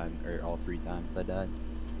both times, or all 3 times I died.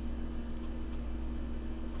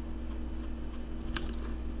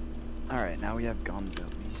 Alright, now we have guns at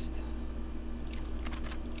least.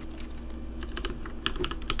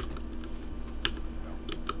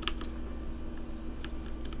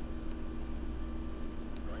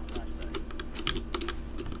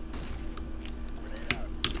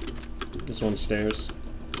 This one's stairs.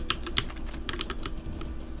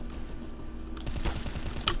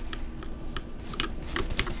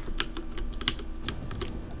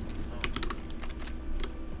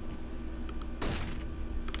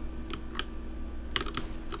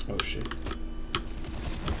 Oh shit.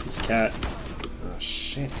 This cat. Oh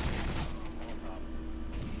shit.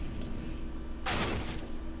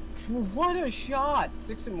 What a shot!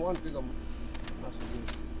 6 and 1 through the. Must be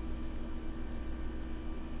good.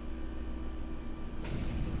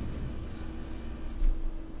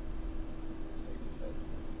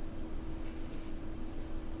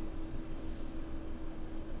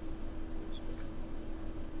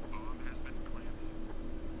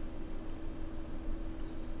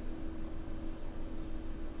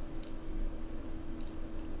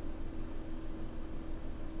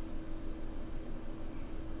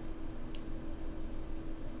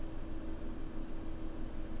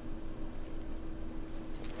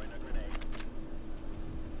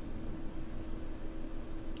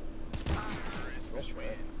 That's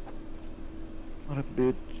right. What a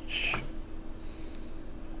bitch.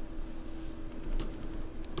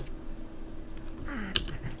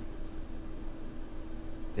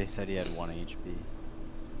 They said he had 1 HP.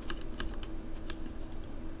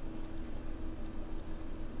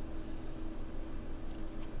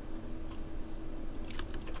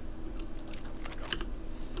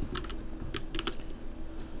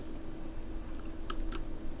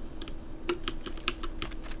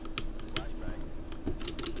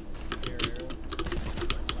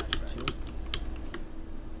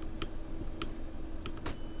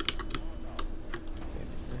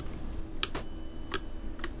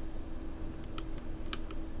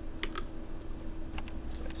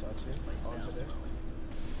 positive.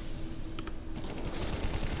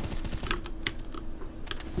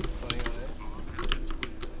 Playing on it.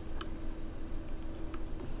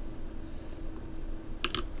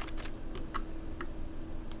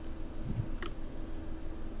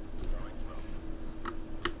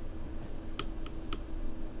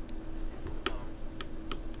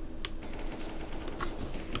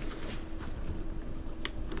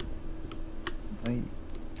 Wait.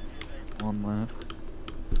 One left.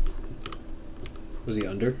 Was he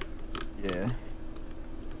under? Yeah.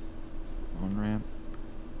 On ramp.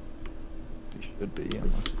 He should be,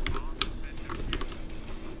 unless.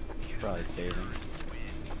 Probably saving.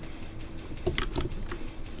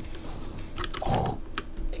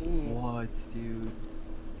 What, dude?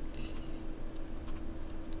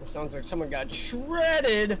 It sounds like someone got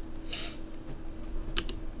shredded.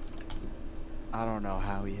 I don't know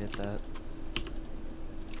how he hit that.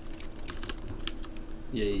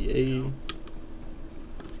 Yay, yay.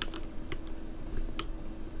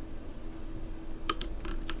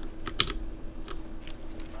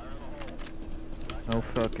 No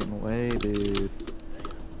fucking way, dude.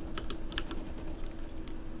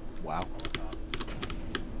 Wow.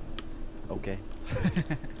 Okay.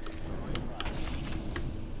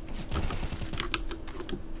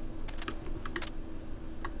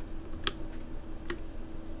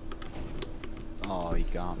 Oh, he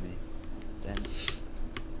got me. Then.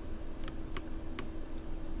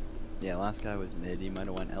 Yeah, last guy was mid. He might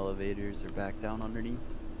have went elevators or back down underneath.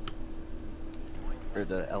 Or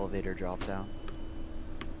the elevator dropped down.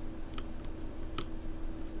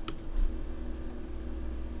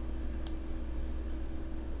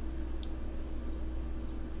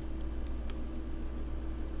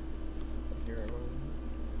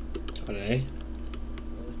 On A?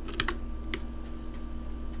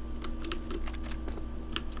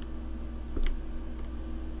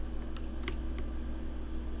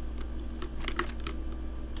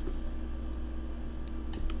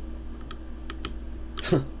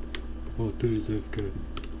 Oh, there is FK.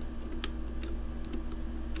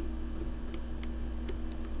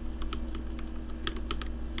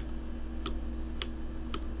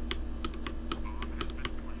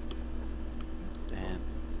 Damn.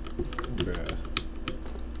 Bruh.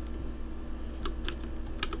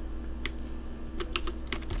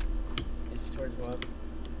 He's towards the left.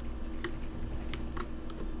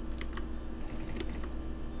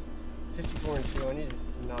 54 and 2. I need to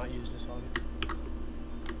not use this on.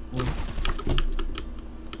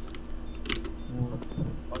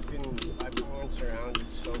 Fucking 5 points around is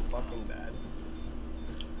so fucking bad.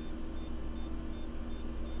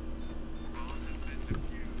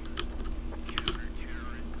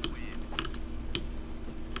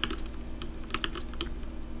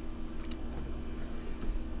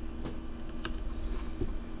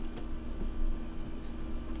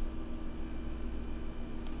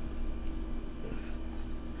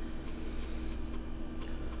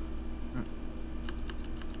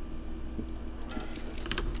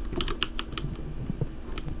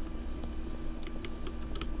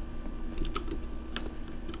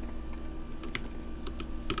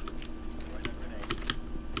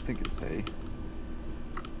 I think it's A.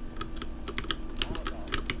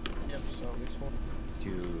 Yep, so this one.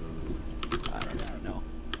 Dude, I don't even know.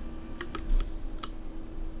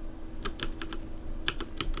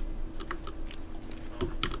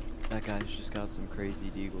 That guy's just got some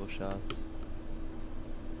crazy deagle shots.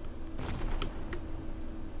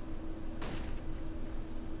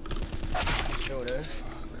 He's still there.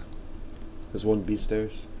 There's one B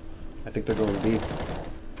stairs. I think they're going B.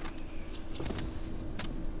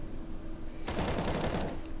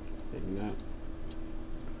 Maybe not.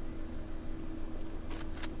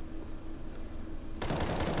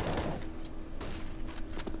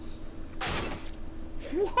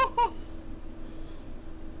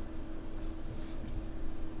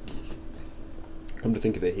 Come to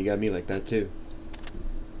think of it, he got me like that too.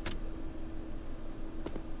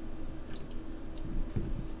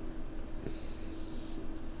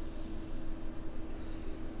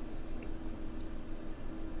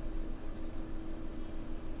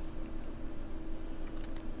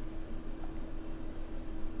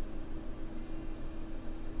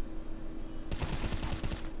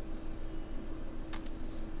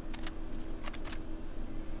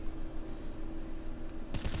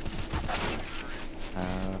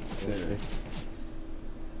 Okay.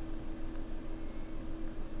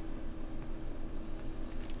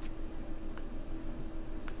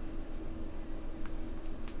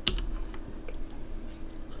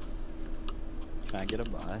 Can I get a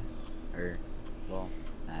buy? Or, well,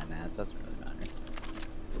 nah, it doesn't really matter.